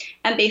show.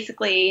 And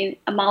basically,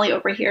 Molly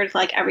overhears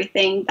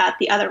everything that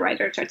the other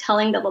writers are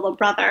telling the little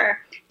brother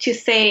to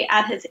say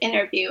at his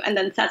interview, and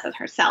then says it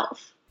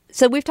herself.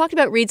 So we've talked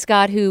about Reed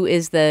Scott, who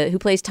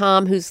plays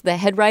Tom, who's the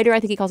head writer. I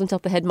think he calls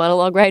himself the head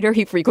monologue writer.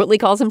 He frequently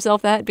calls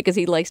himself that because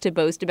he likes to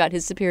boast about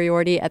his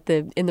superiority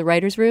in the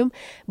writer's room.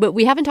 But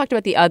we haven't talked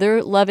about the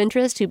other love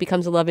interest, who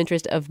becomes a love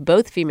interest of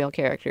both female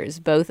characters,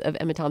 both of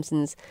Emma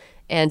Thompson's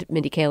and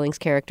Mindy Kaling's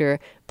character,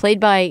 played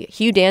by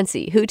Hugh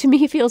Dancy, who to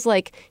me feels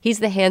like he's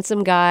the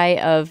handsome guy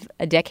of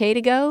a decade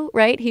ago,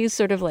 right? He's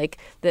sort of like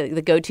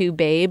the go-to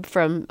babe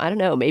from, I don't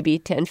know, maybe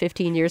 10,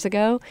 15 years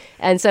ago.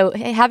 And so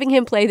having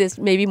him play this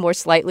maybe more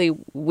slightly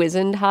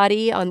wizened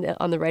hottie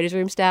on the writer's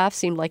room staff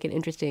seemed like an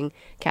interesting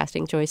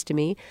casting choice to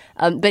me.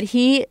 But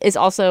he is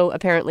also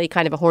apparently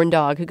kind of a horn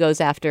dog who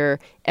goes after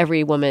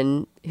every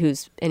woman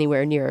who's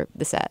anywhere near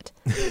the set.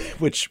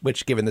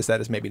 which given the set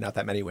is maybe not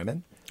that many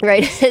women.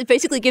 Right. It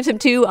basically gives him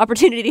two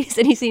opportunities,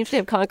 and he seems to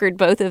have conquered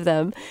both of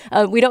them.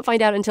 We don't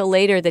find out until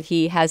later that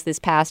he has this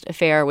past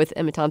affair with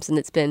Emma Thompson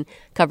that's been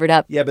covered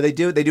up. Yeah, but they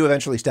do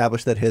eventually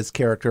establish that his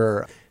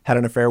character had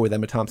an affair with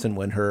Emma Thompson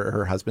when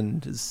her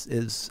husband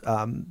is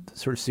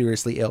sort of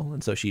seriously ill,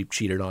 and so she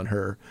cheated on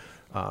her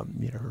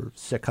her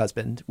sick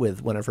husband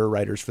with one of her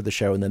writers for the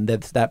show. And then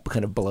that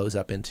kind of blows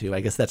up into, I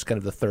guess that's kind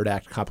of the third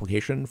act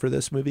complication for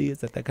this movie,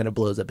 is that kind of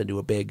blows up into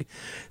a big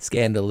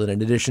scandal. And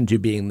in addition to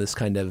being this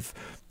kind of,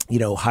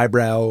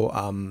 highbrow,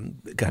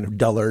 kind of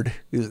dullard,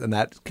 and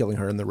that killing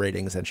her in the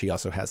ratings. And she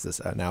also has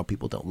this, now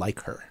people don't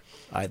like her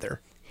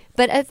either.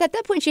 But at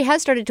that point, she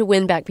has started to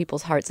win back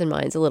people's hearts and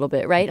minds a little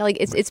bit, right?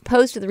 It's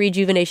post the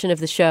rejuvenation of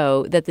the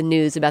show that the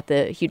news about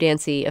the Hugh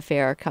Dancy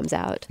affair comes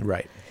out.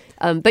 Right.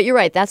 But you're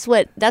right. That's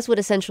what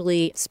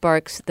essentially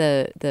sparks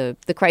the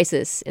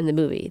crisis in the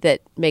movie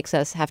that makes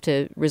us have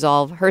to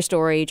resolve her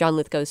story, John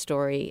Lithgow's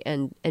story,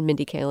 and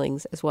Mindy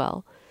Kaling's as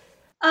well.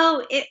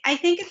 Oh, I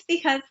think it's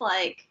because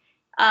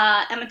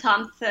Emma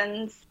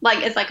Thompson's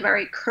is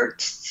very curt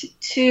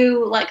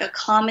to a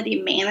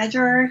comedy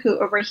manager who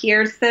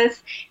overhears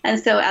this, and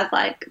so as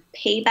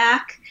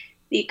payback,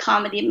 the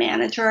comedy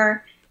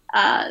manager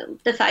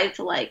decides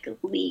to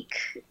leak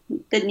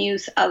the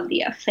news of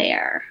the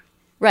affair.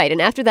 Right.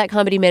 And after that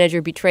comedy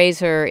manager betrays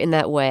her in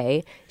that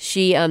way,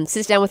 she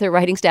sits down with her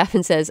writing staff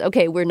and says,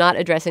 okay, we're not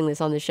addressing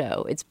this on the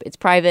show. It's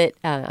private.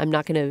 I'm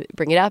not going to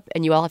bring it up.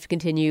 And you all have to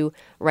continue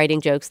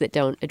writing jokes that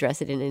don't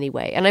address it in any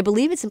way. And I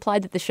believe it's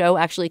implied that the show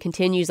actually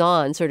continues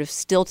on, sort of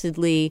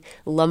stiltedly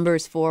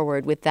lumbers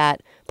forward with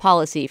that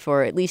policy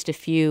for at least a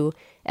few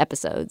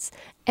episodes.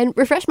 And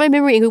refresh my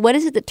memory, what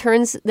is it that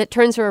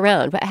turns her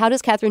around? How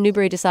does Catherine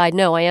Newbury decide,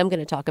 no, I am going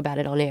to talk about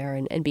it on air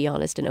and be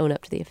honest and own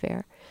up to the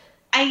affair?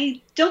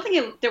 I don't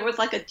think there was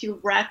like a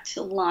direct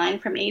line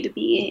from A to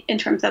B in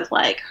terms of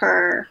like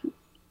her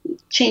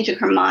changing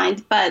her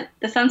mind, but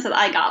the sense that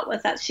I got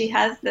was that she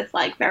has this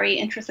like very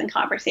interesting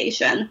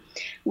conversation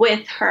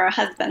with her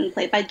husband,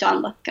 played by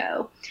John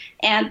Lithgow,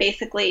 and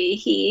basically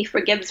he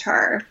forgives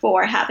her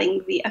for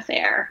having the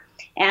affair,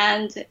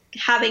 and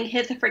having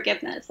his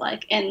forgiveness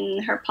like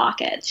in her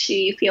pocket,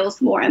 she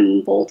feels more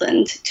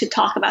emboldened to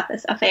talk about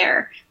this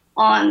affair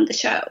on the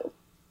show.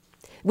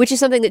 Which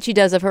is something that she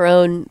does of her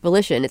own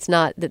volition. It's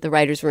not that the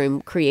writer's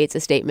room creates a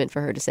statement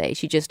for her to say.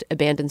 She just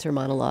abandons her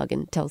monologue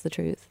and tells the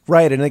truth.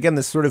 Right. And again,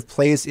 this sort of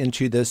plays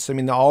into this. I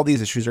mean, all these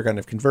issues are kind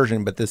of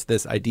conversion, but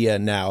this idea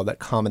now that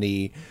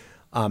comedy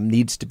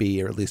needs to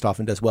be, or at least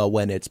often does well,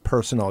 when it's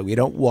personal. We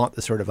don't want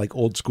the sort of like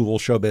old school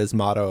showbiz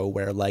motto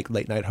where like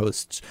late night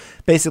hosts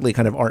basically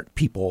kind of aren't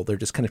people. They're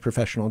just kind of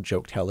professional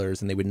joke tellers,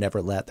 and they would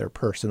never let their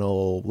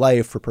personal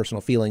life or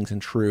personal feelings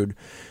intrude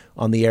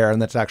on the air. And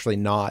that's actually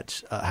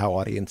not how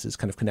audiences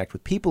kind of connect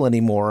with people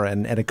anymore.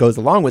 And it goes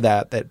along with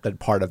that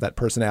part of that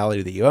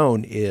personality that you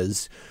own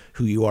is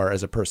who you are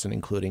as a person,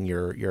 including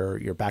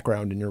your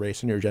background and your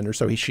race and your gender.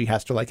 So she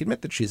has to like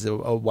admit that she's a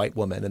white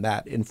woman, and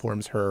that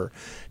informs her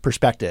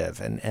perspective.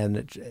 And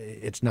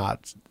it's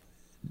not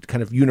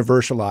kind of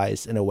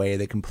universalized in a way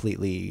that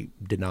completely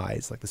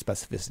denies like the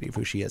specificity of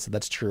who she is. So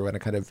that's true on a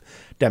kind of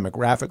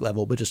demographic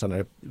level, but just on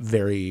a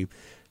very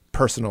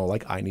personal,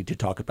 like, I need to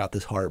talk about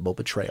this horrible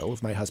betrayal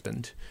of my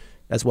husband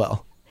as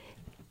well.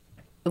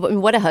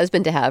 What a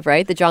husband to have,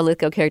 right? The John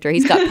Lithgow character.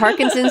 He's got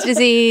Parkinson's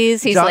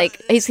disease.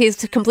 He's he's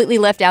completely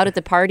left out at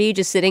the party,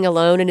 just sitting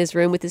alone in his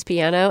room with his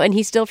piano, and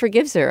he still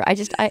forgives her.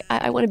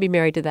 I want to be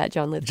married to that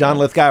John Lithgow. John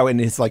Lithgow in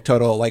his like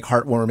total like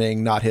heartwarming,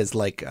 not his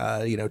like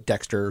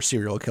Dexter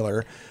serial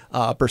killer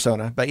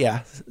persona, but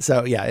yeah.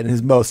 So yeah, in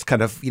his most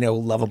kind of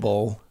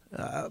lovable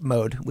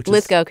mode, which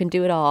Lithgow can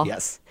do it all.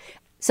 Yes.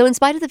 So in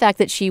spite of the fact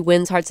that she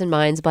wins hearts and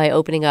minds by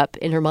opening up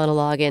in her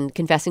monologue and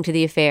confessing to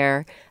the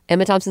affair,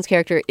 Emma Thompson's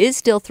character is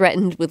still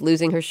threatened with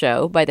losing her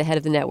show by the head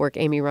of the network,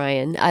 Amy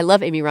Ryan. I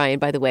love Amy Ryan,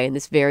 by the way, in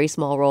this very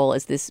small role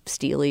as this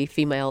steely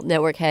female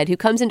network head who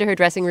comes into her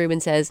dressing room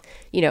and says,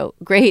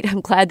 great,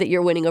 I'm glad that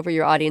you're winning over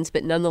your audience,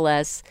 but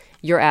nonetheless,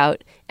 you're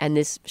out. And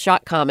this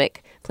shock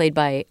comic played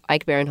by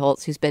Ike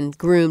Barinholtz, who's been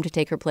groomed to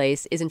take her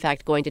place, is in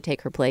fact going to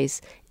take her place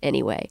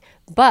anyway.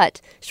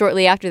 But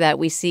shortly after that,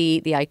 we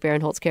see the Ike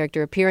Barinholtz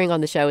character appearing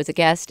on the show as a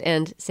guest.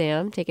 And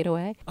Sam, take it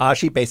away.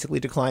 She basically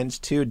declines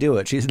to do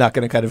it. She's not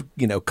going to kind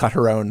of, cut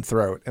her own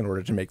throat in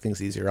order to make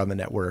things easier on the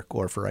network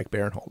or for Ike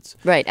Barinholtz.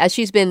 Right, as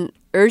she's been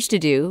urged to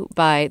do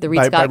by the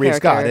Reed Scott Reed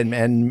character. Scott.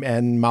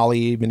 And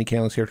Molly, Minnie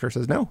Kaling's character,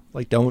 says no.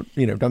 Like, don't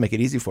make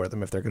it easy for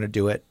them. If they're going to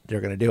do it,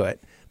 they're going to do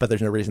it. But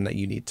there's no reason that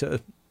you need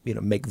to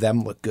make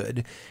them look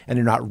good. And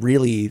you're not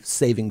really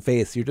saving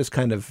face. You're just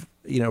kind of,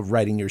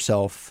 writing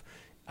yourself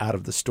out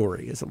of the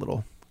story is a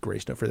little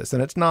grace note for this.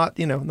 And it's not,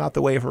 not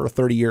the way for a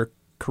 30-year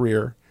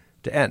career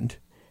to end.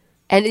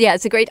 And yeah,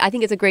 I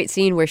think it's a great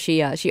scene where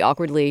she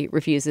awkwardly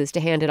refuses to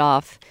hand it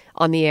off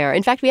on the air.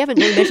 In fact, we haven't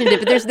really mentioned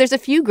it, but there's a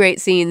few great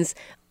scenes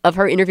of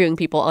her interviewing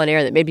people on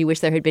air that made me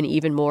wish there had been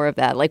even more of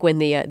that, like when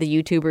the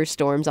YouTuber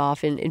storms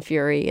off in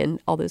fury and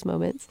all those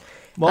moments.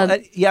 Well,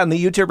 and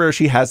the YouTuber,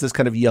 she has this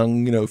kind of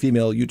young,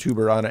 female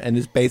YouTuber on it, and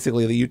is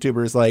basically the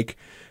YouTuber is like,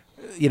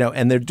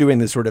 and they're doing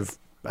this sort of,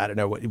 I don't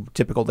know, what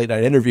typical late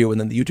night interview, and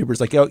then the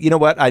YouTuber's like, you know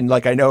what? I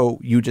know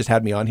you just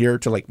had me on here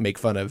to like make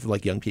fun of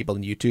like young people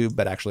in YouTube,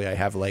 but actually I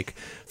have like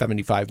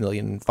 75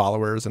 million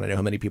followers, and I know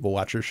how many people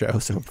watch your show,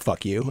 so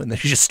fuck you. And then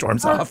she just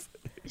storms off.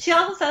 She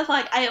also says,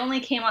 like, I only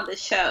came on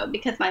this show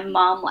because my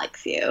mom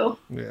likes you.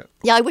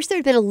 Yeah, I wish there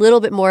had been a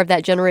little bit more of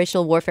that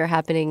generational warfare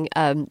happening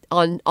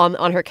on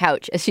her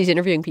couch as she's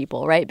interviewing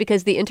people, right?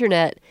 Because the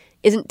internet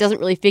doesn't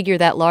really figure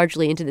that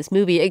largely into this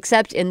movie,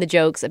 except in the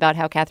jokes about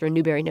how Catherine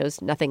Newbury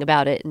knows nothing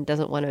about it and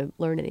doesn't want to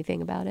learn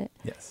anything about it.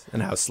 Yes,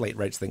 and how Slate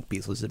writes think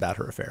pieces about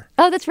her affair.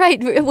 Oh, that's right.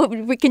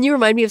 Can you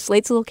remind me of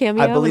Slate's little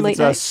cameo? I believe it's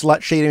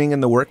slut shaming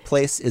in the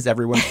workplace is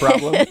everyone's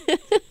problem.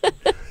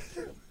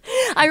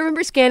 I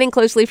remember scanning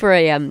closely for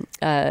a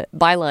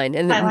byline,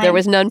 and there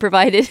was none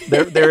provided.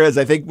 There is.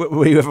 I think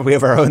we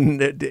have our own.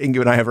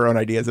 Ingu and I have our own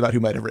ideas about who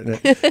might have written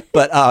it.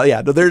 But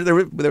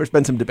there's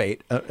been some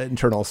debate,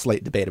 internal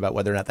Slate debate about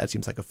whether or not that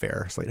seems like a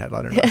fair Slate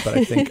headline or not. But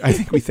I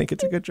think we think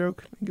it's a good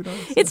joke.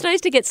 It's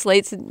nice to get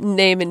Slate's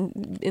name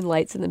in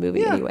lights in the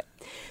movie anyway.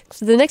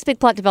 So the next big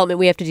plot development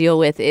we have to deal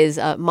with is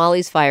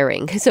Molly's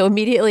firing. So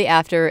immediately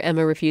after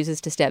Emma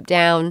refuses to step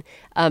down,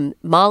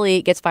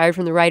 Molly gets fired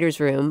from the writer's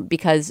room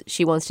because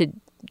she wants to.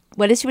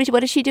 What is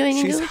she doing?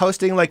 She's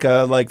hosting like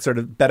a sort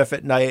of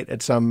benefit night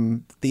at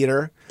some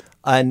theater.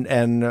 And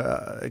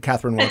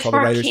Catherine wants all the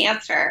writers.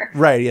 Cancer.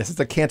 Right, yes. It's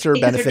a cancer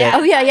benefit.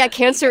 Oh, yeah.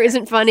 Cancer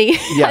isn't funny.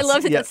 Yes, I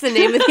love that that's the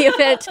name of the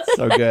event.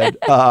 So good.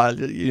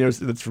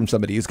 It's from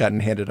somebody who's gotten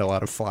handed a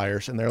lot of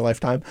flyers in their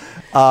lifetime.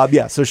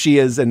 So she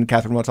is, and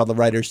Catherine wants all the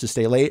writers to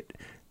stay late.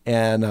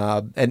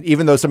 And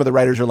even though some of the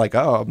writers are like,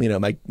 oh,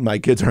 my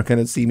kids aren't going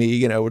to see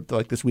me,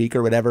 like this week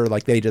or whatever,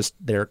 like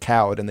they're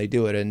cowed and they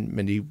do it. And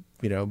Mindy,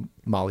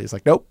 Molly is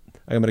like, nope,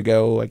 I'm going to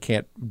go. I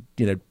can't,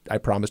 I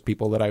promised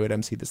people that I would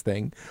MC this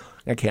thing.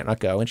 I can't not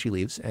go. And she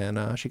leaves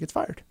and she gets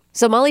fired.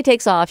 So Molly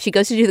takes off. She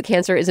goes to do the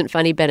Cancer Isn't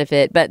Funny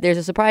benefit, but there's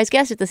a surprise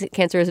guest at the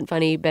Cancer Isn't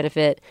Funny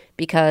benefit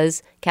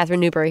because Catherine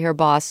Newbury, her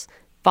boss,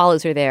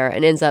 follows her there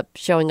and ends up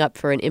showing up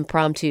for an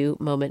impromptu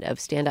moment of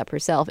stand-up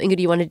herself. Inga,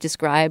 do you want to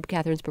describe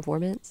Catherine's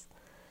performance?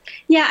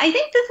 Yeah, I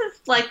think this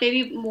is like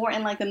maybe more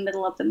in like the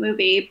middle of the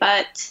movie,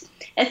 but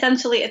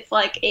essentially it's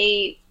like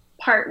a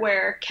part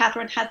where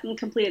Catherine hasn't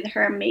completed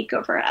her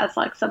makeover as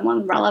like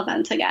someone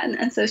relevant again.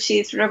 And so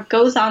she sort of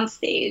goes on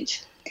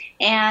stage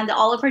and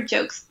all of her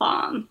jokes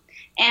bomb.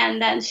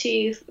 And then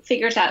she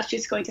figures out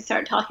she's going to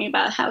start talking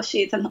about how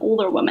she's an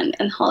older woman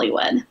in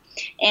Hollywood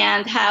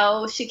and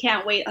how she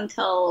can't wait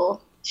until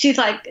she's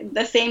like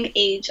the same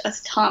age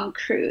as Tom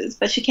Cruise,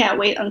 but she can't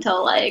wait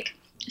until like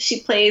she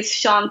plays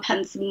Sean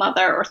Penn's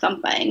mother or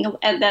something.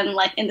 And then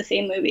like in the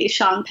same movie,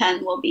 Sean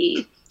Penn will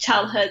be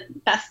childhood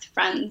best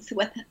friends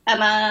with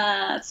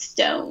Emma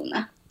Stone.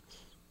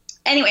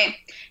 Anyway,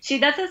 she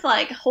does this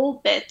like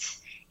whole bit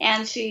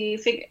and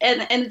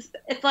and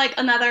it's like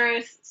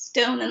another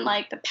stone in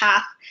like the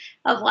path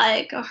of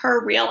like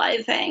her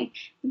realizing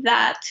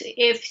that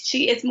if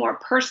she is more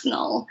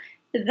personal,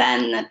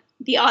 then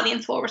the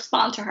audience will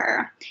respond to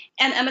her.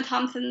 And Emma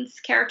Thompson's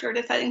character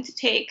deciding to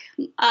take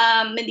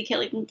Mindy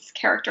Kaling's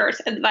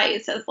character's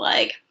advice as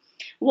like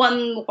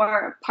one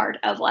more part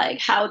of like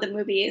how the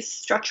movie is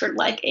structured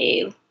like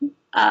a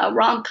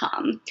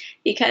rom-com,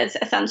 because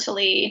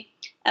essentially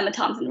Emma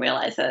Thompson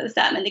realizes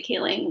that Mindy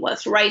Kaling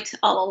was right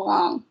all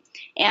along,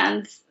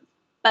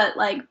 but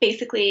like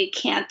basically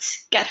can't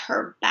get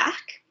her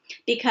back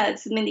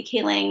because Mindy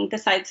Kaling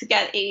decides to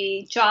get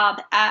a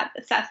job at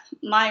Seth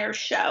Meyers'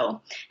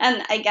 show.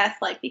 And I guess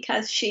like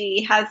because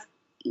she has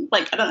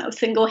like, I don't know,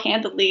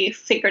 single-handedly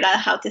figured out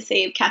how to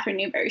save Catherine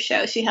Newbury's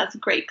show, she has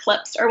great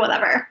clips or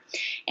whatever.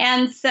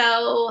 And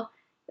so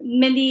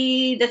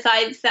Mindy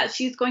decides that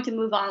she's going to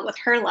move on with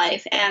her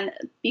life. And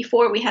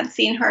before we had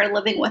seen her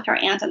living with her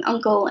aunt and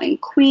uncle in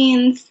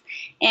Queens,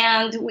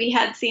 and we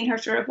had seen her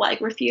sort of like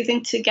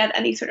refusing to get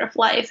any sort of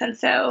life. And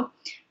so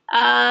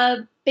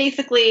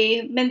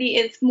basically Mindy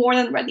is more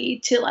than ready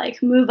to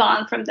like move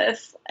on from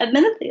this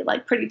admittedly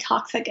like pretty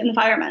toxic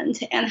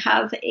environment and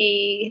have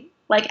a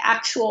like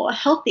actual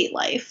healthy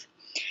life.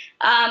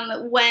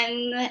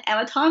 When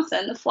Emma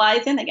Thompson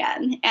flies in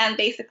again and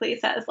basically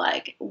says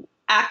like,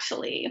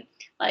 actually,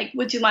 like,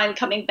 would you mind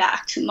coming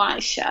back to my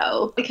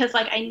show? Because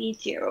like I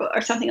need you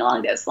or something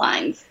along those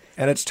lines.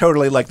 And it's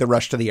totally like the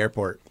rush to the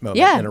airport moment.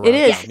 Yeah, in a it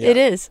is. rom-com. It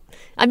is.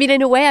 I mean,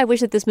 in a way, I wish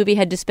that this movie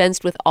had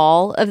dispensed with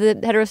all of the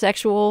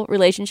heterosexual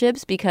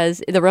relationships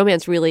because the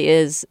romance really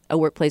is a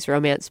workplace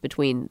romance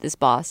between this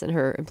boss and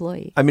her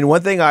employee. I mean,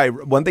 one thing I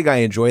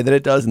enjoy that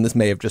it does, and this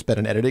may have just been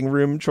an editing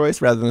room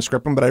choice rather than a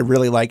script one, but I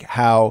really like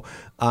how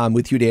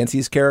with Hugh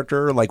Dancy's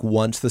character, like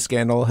once the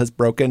scandal has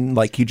broken,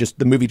 like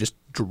the movie just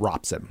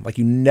drops him. Like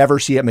you never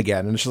see him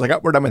again, and it's just like,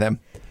 oh, we're done with him.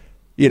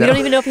 You don't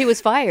even know if he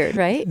was fired,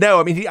 right? No,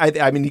 I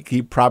mean,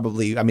 he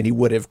probably, he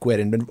would have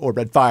quit or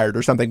been fired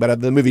or something, but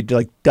the movie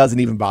like doesn't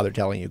even bother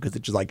telling you because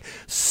it just like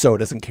so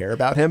doesn't care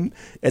about him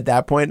at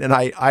that point. And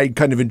I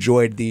kind of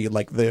enjoyed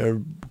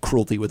the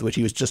cruelty with which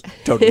he was just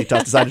totally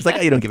tossed aside. It's like,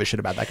 oh, you don't give a shit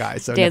about that guy,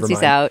 so never Dancy's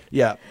mind. out.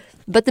 Yeah.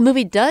 But the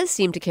movie does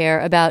seem to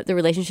care about the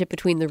relationship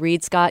between the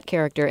Reed Scott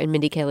character and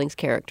Mindy Kaling's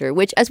character,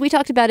 which, as we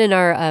talked about in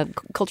our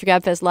Culture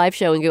Gabfest live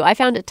show, I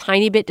found a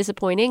tiny bit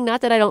disappointing.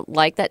 Not that I don't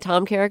like that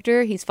Tom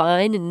character. He's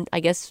fine, and I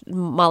guess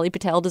Molly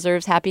Patel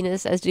deserves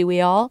happiness, as do we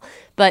all.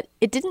 But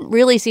it didn't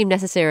really seem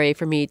necessary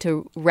for me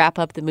to wrap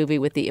up the movie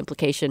with the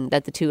implication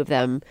that the two of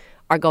them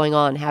are going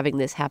on having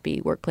this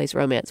happy workplace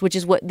romance, which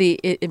is what the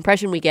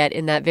impression we get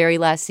in that very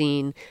last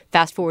scene,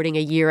 fast forwarding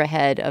a year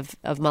ahead of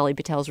Molly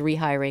Patel's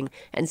rehiring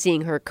and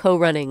seeing her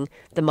co-running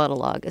the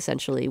monologue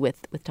essentially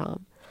with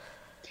Tom.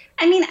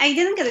 I mean, I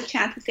didn't get a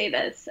chance to say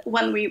this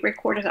when we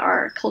recorded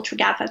our Culture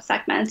Gabfest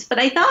segment, but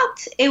I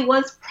thought it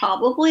was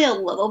probably a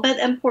little bit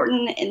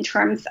important in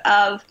terms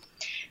of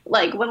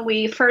like when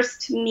we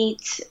first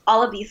meet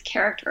all of these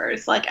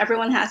characters, like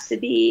everyone has to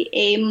be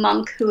a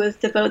monk who is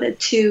devoted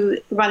to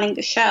running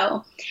the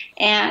show.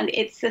 And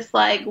it's this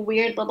like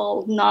weird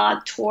little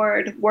nod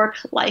toward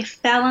work-life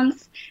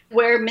balance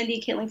where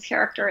Mindy Kaling's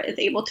character is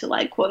able to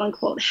like quote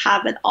unquote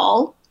have it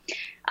all.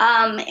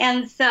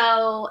 And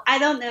so I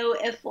don't know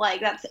if like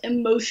that's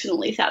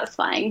emotionally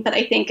satisfying, but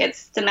I think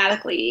it's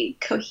thematically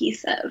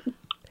cohesive.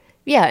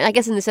 Yeah, I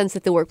guess in the sense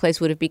that the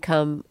workplace would have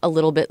become a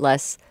little bit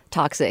less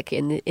toxic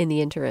in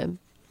the interim.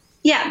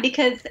 Yeah,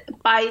 because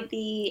by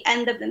the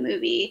end of the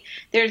movie,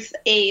 there's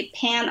a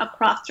pan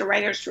across the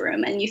writer's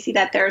room, and you see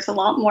that there's a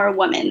lot more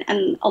women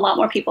and a lot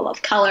more people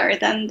of color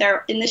than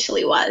there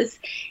initially was.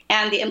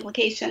 And the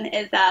implication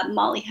is that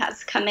Molly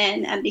has come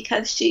in, and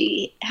because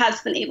she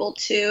has been able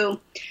to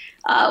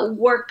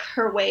work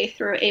her way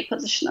through a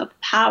position of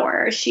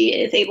power, she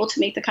is able to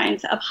make the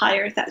kinds of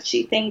hires that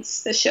she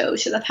thinks the show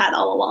should have had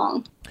all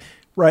along.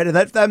 Right, and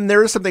that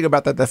there is something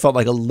about that felt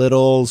like a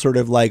little sort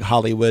of like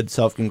Hollywood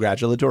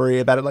self-congratulatory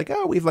about it, like,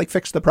 oh, we've like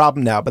fixed the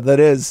problem now. But that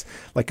is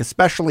like,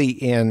 especially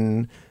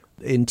in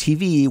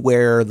TV,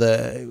 where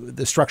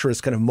the structure is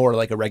kind of more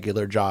like a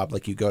regular job,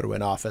 like you go to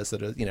an office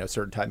at a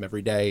certain time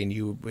every day, and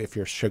if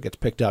your show gets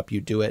picked up,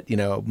 you do it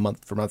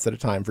months at a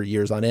time for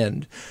years on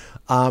end.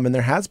 And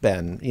there has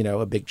been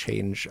a big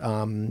change.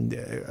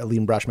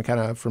 Aline Brosh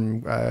McKenna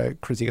from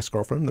Crazy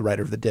Ex-Girlfriend, the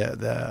writer of the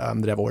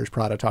Devil Wears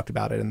Prada, talked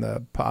about it in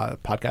the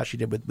podcast she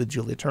did with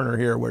Julia Turner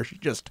here, where she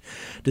just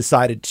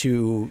decided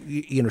to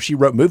she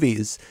wrote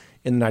movies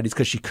in the 90s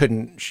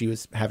because she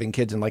was having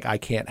kids, and like, I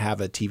can't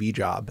have a TV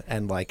job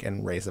and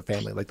raise a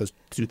family. Like, those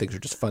two things are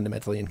just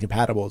fundamentally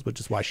incompatible,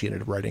 which is why she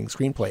ended up writing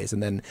screenplays.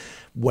 And then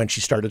when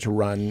she started to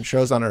run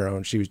shows on her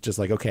own, she was just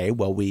like, okay,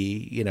 well,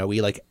 we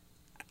like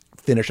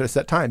finish at a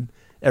set time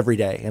every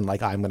day, and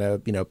like, I'm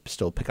gonna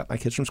still pick up my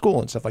kids from school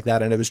and stuff like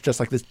that. And it was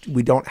just like this,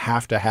 we don't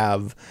have to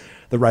have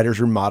the writer's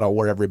room model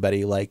where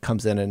everybody like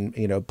comes in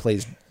and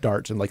plays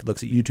darts and like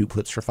looks at YouTube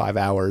clips for 5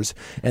 hours,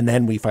 and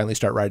then we finally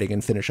start writing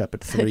and finish up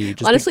at 3.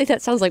 Honestly,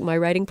 that sounds like my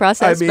writing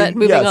process. But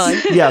moving on.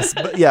 Yes,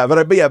 but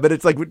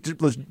it's like,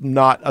 let's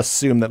not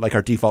assume that like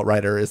our default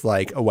writer is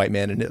like a white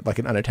man, and like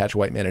an unattached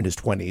white man in his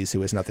 20s who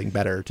has nothing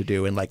better to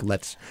do, and like,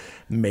 let's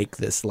make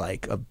this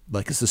like a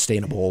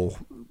sustainable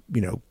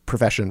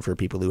profession for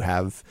people who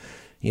have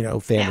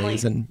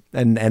families and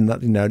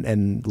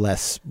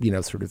less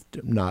sort of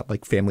not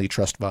like family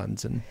trust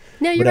funds and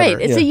no, you're whatever.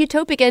 right. It's a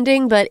utopic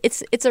ending, but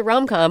it's a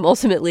rom-com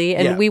ultimately,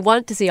 and we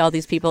want to see all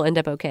these people end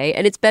up okay.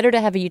 And it's better to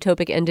have a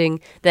utopic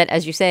ending that,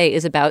 as you say,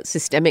 is about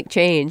systemic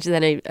change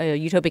than a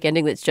utopic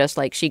ending that's just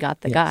like she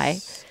got the guy.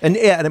 And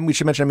we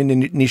should mention,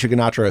 Nisha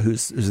Ganatra,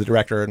 who's the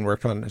director and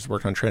has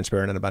worked on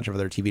Transparent and a bunch of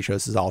other TV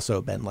shows, has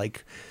also been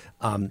like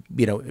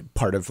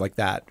part of like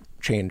that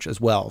change as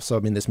well. So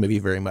this movie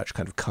very much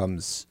kind of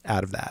comes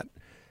out of that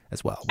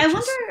as well. I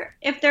wonder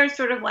if there's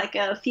sort of like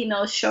a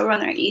female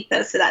showrunner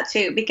ethos to that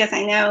too, because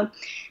I know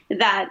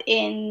that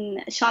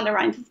in Shonda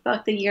Rhimes'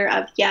 book, The Year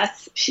of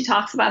Yes, she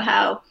talks about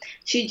how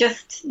she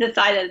just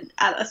decided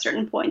at a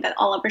certain point that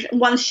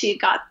once she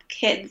got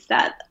kids,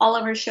 that all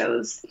of her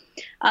shows,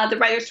 the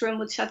writer's room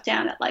would shut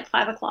down at like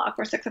 5 o'clock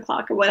or 6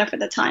 o'clock or whatever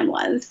the time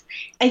was.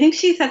 I think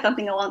she said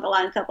something along the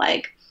lines of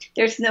like,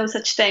 there's no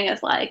such thing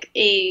as like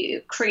a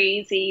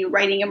crazy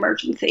writing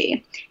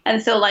emergency. And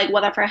so like,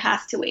 whatever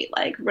has to wait,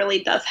 like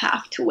really does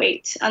have to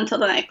wait until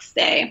the next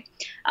day.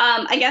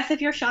 I guess if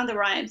you're Shonda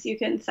Rhimes, you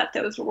can set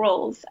those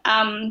rules.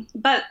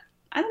 But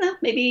I don't know,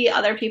 maybe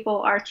other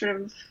people are sort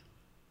of,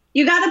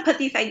 you got to put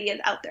these ideas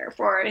out there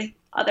for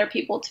other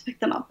people to pick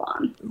them up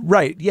on.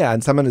 Right. Yeah.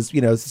 And someone like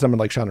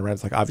Shonda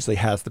Rhimes, like, obviously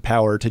has the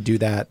power to do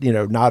that,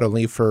 not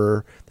only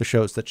for the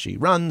shows that she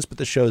runs, but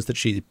the shows that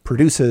she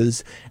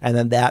produces. And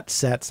then that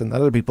sets and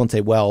other people and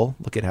say, well,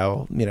 look at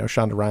how,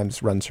 Shonda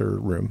Rhimes runs her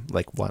room.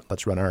 Like,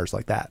 let's run ours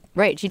like that.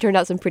 Right. She turned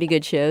out some pretty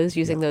good shows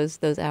using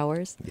those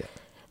hours. Yeah.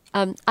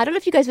 I don't know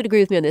if you guys would agree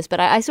with me on this, but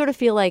I sort of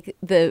feel like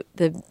the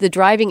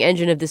driving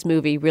engine of this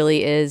movie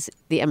really is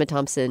the Emma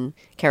Thompson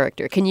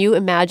character. Can you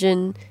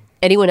imagine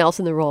anyone else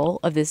in the role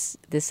of this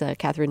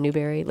Catherine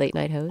Newberry late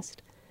night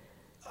host?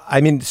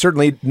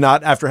 Certainly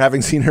not after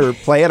having seen her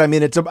play it.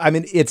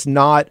 It's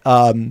not.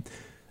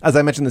 As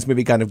I mentioned, this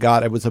movie kind of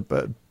got, it was I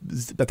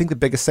think the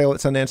biggest sale at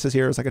Sundance this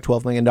year was like a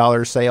 $12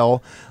 million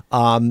sale.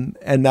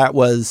 And that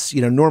was,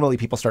 normally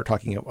people start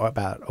talking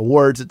about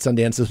awards at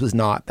Sundance. This was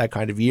not that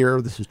kind of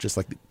year. This was just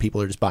like people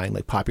are just buying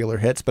like popular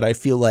hits. But I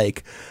feel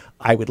like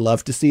I would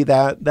love to see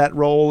that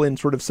role in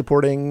sort of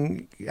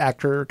supporting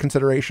actor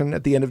consideration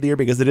at the end of the year,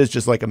 because it is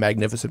just like a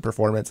magnificent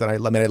performance. And I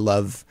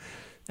love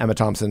Emma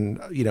Thompson,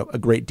 a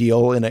great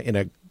deal in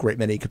a great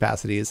many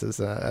capacities as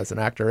an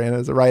actor and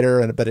as a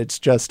writer. But it's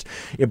just,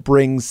 it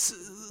brings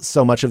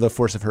so much of the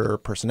force of her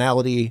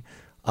personality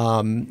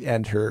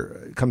and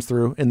her comes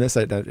through in this.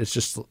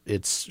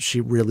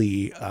 She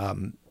really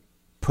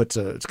puts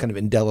a kind of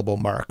indelible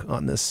mark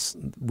on this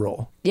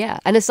role. Yeah,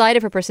 and a side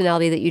of her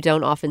personality that you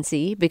don't often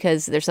see,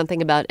 because there's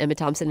something about Emma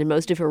Thompson in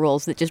most of her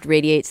roles that just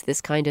radiates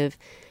this kind of,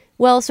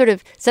 sort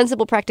of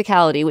sensible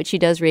practicality, which she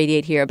does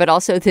radiate here, but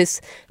also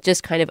this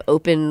just kind of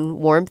open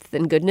warmth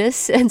and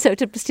goodness. And so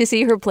to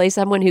see her play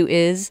someone who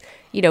is,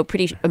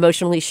 pretty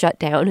emotionally shut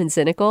down and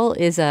cynical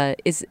is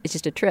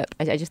just a trip.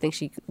 I just think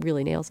she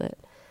really nails it.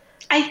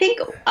 I think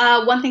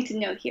one thing to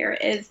note here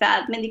is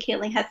that Mindy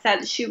Kaling has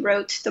said she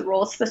wrote the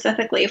role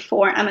specifically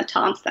for Emma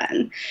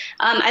Thompson.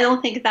 I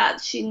don't think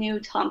that she knew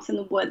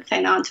Thompson would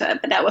sign on to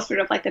it, but that was sort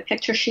of like the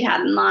picture she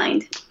had in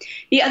mind.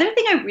 The other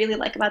thing I really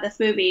like about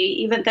this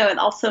movie, even though it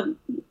also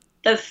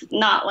does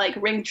not like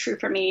ring true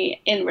for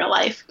me in real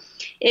life,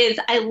 is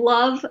I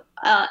love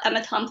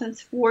Emma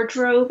Thompson's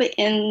wardrobe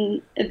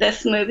in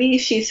this movie.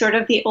 She's sort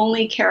of the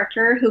only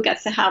character who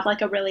gets to have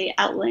like a really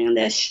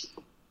outlandish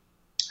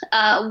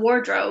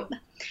wardrobe,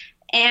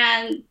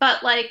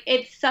 but like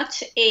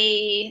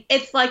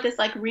it's like this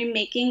like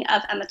remaking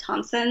of Emma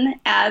Thompson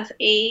as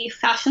a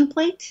fashion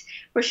plate,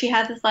 where she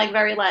has this like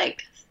very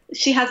like,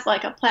 she has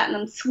like a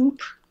platinum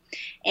swoop,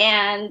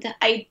 and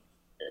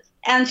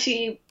And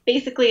she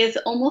basically is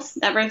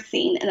almost never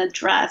seen in a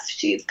dress.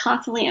 She's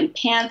constantly in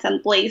pants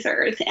and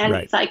blazers and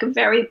Right. it's like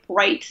very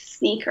bright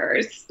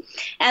sneakers.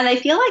 And I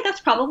feel like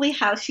that's probably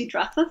how she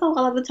dresses a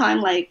lot of the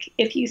time, like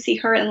if you see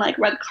her in like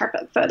red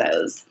carpet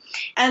photos.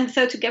 And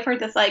so to give her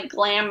this like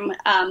glam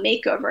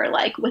makeover,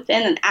 like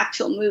within an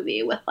actual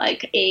movie with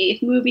like a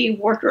movie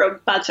wardrobe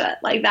budget,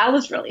 like that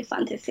was really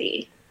fun to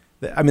see.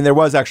 I mean, there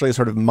was actually a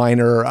sort of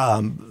minor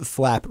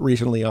flap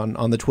recently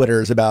on the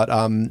Twitters about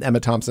Emma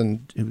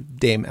Thompson,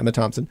 Dame Emma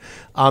Thompson,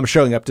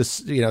 showing up to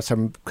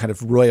some kind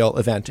of royal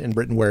event in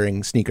Britain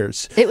wearing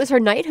sneakers. It was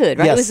her knighthood,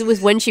 right? Yes. It was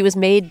when she was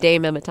made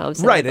Dame Emma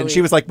Thompson. Right, and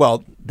she was like,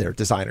 "Well, they're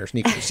designer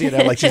sneakers,"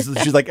 like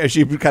she's like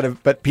she kind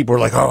of, but people were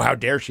like, "Oh, how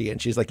dare she?"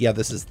 And she's like, "Yeah,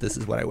 this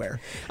is what I wear."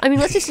 I mean,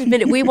 let's just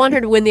admit it. We want her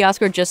to win the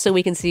Oscar just so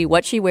we can see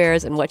what she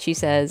wears and what she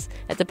says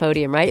at the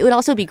podium, right? It would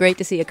also be great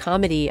to see a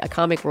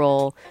comic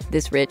role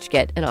this rich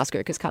get an Oscar,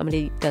 because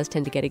comedy does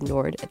tend to get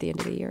ignored at the end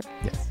of the year.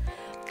 Yes.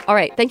 All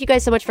right. Thank you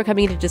guys so much for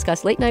coming to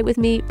discuss Late Night with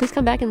me. Please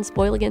come back and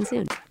spoil again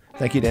soon.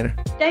 Thank you, Dana.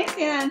 Thanks,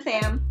 Dana and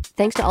Sam.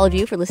 Thanks to all of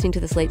you for listening to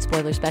the Slate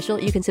Spoiler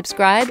Special. You can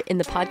subscribe in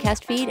the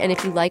podcast feed, and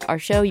if you like our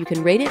show, you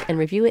can rate it and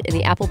review it in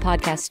the Apple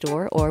Podcast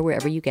Store or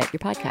wherever you get your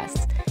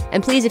podcasts.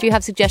 And please, if you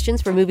have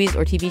suggestions for movies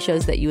or TV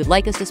shows that you would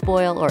like us to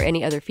spoil or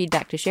any other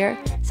feedback to share,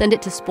 send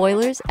it to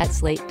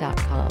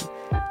spoilers@slate.com.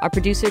 Our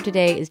producer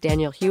today is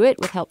Daniel Hewitt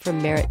with help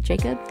from Merritt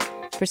Jacob.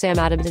 For Sam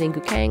Adams and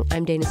Ingu Kang,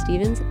 I'm Dana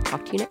Stevens.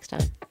 Talk to you next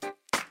time.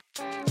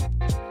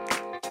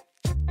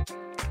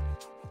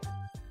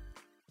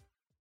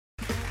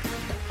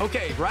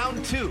 Okay,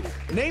 round two.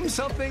 Name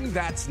something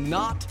that's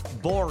not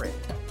boring.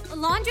 A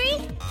laundry?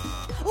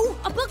 Ooh,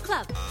 a book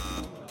club.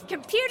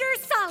 Computer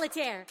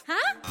solitaire,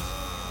 huh?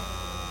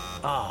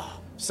 Ah,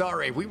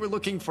 sorry, we were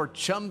looking for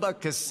Chumba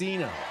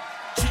Casino.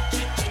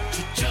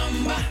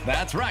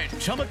 That's right,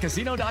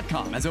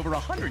 ChumbaCasino.com has over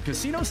 100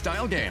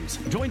 casino-style games.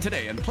 Join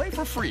today and play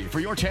for free for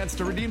your chance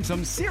to redeem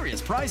some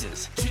serious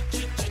prizes.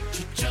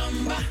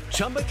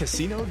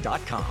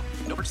 ChumbaCasino.com.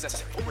 No purchase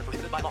necessary. Void where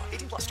prohibited by law.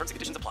 18+ terms and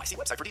conditions apply. See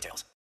website for details.